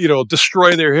 like, you know,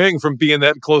 destroy their hearing from being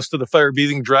that close to the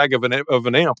fire-breathing drag of an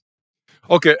amp.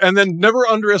 Okay, and then never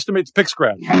underestimate the pick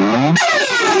scratch.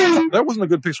 That wasn't a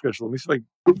good pick scratch. Let me see if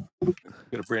I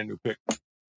get a brand new pick.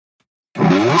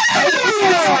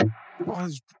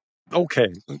 Okay,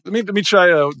 let me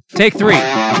try. Take 3.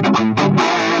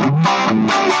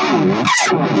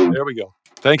 There we go.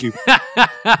 Thank you.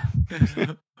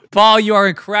 Paul, you are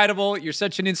incredible. You're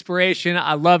such an inspiration.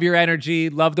 I love your energy.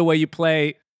 Love the way you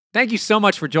play. Thank you so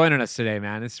much for joining us today,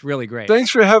 man. It's really great. Thanks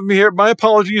for having me here. My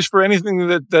apologies for anything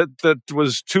that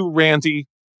was too ranty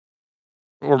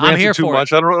or ranty too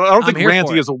much. I don't think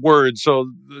ranty is a word. So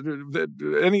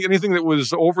anything that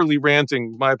was overly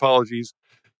ranting, my apologies.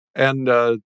 And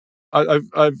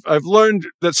I've learned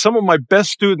that some of my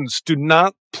best students do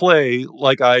not play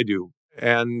like I do,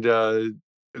 and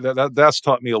that's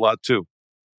taught me a lot too.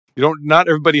 Not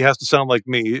everybody has to sound like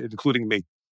me, including me.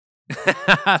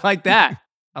 I like that.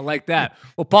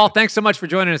 Well, Paul, thanks so much for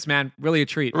joining us, man. Really a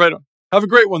treat. Right on. Have a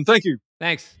great one. Thank you.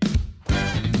 Thanks.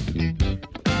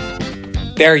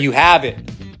 There you have it.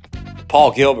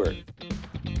 Paul Gilbert.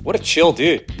 What a chill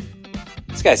dude.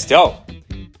 This guy's dope.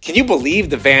 Can you believe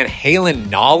the Van Halen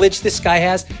knowledge this guy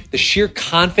has? The sheer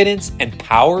confidence and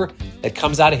power that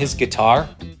comes out of his guitar?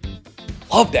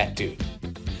 Love that dude.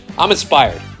 I'm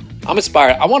inspired.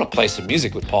 I want to play some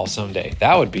music with Paul someday.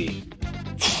 That would be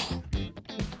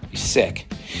sick.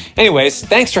 Anyways,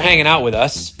 thanks for hanging out with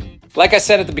us. Like I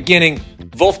said at the beginning,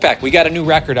 Wolfpack, we got a new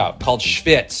record out called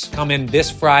Schwitz, coming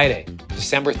this Friday,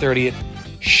 December 30th.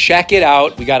 Check it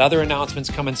out. We got other announcements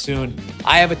coming soon.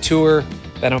 I have a tour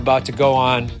that I'm about to go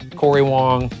on. Corey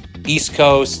Wong, East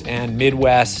Coast and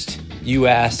Midwest,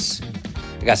 US.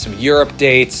 I got some Europe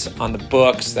dates on the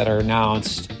books that are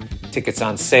announced. Tickets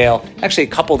on sale. Actually,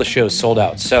 a couple of the shows sold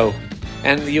out. So,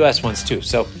 and the US ones too.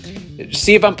 So,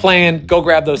 see if I'm playing. Go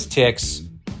grab those ticks.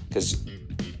 Because,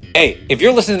 hey, if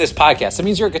you're listening to this podcast, that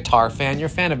means you're a guitar fan. You're a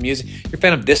fan of music. You're a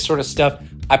fan of this sort of stuff.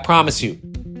 I promise you,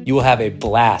 you will have a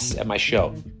blast at my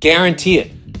show. Guarantee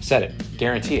it. Said it.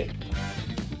 Guarantee it.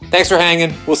 Thanks for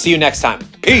hanging. We'll see you next time.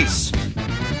 Peace.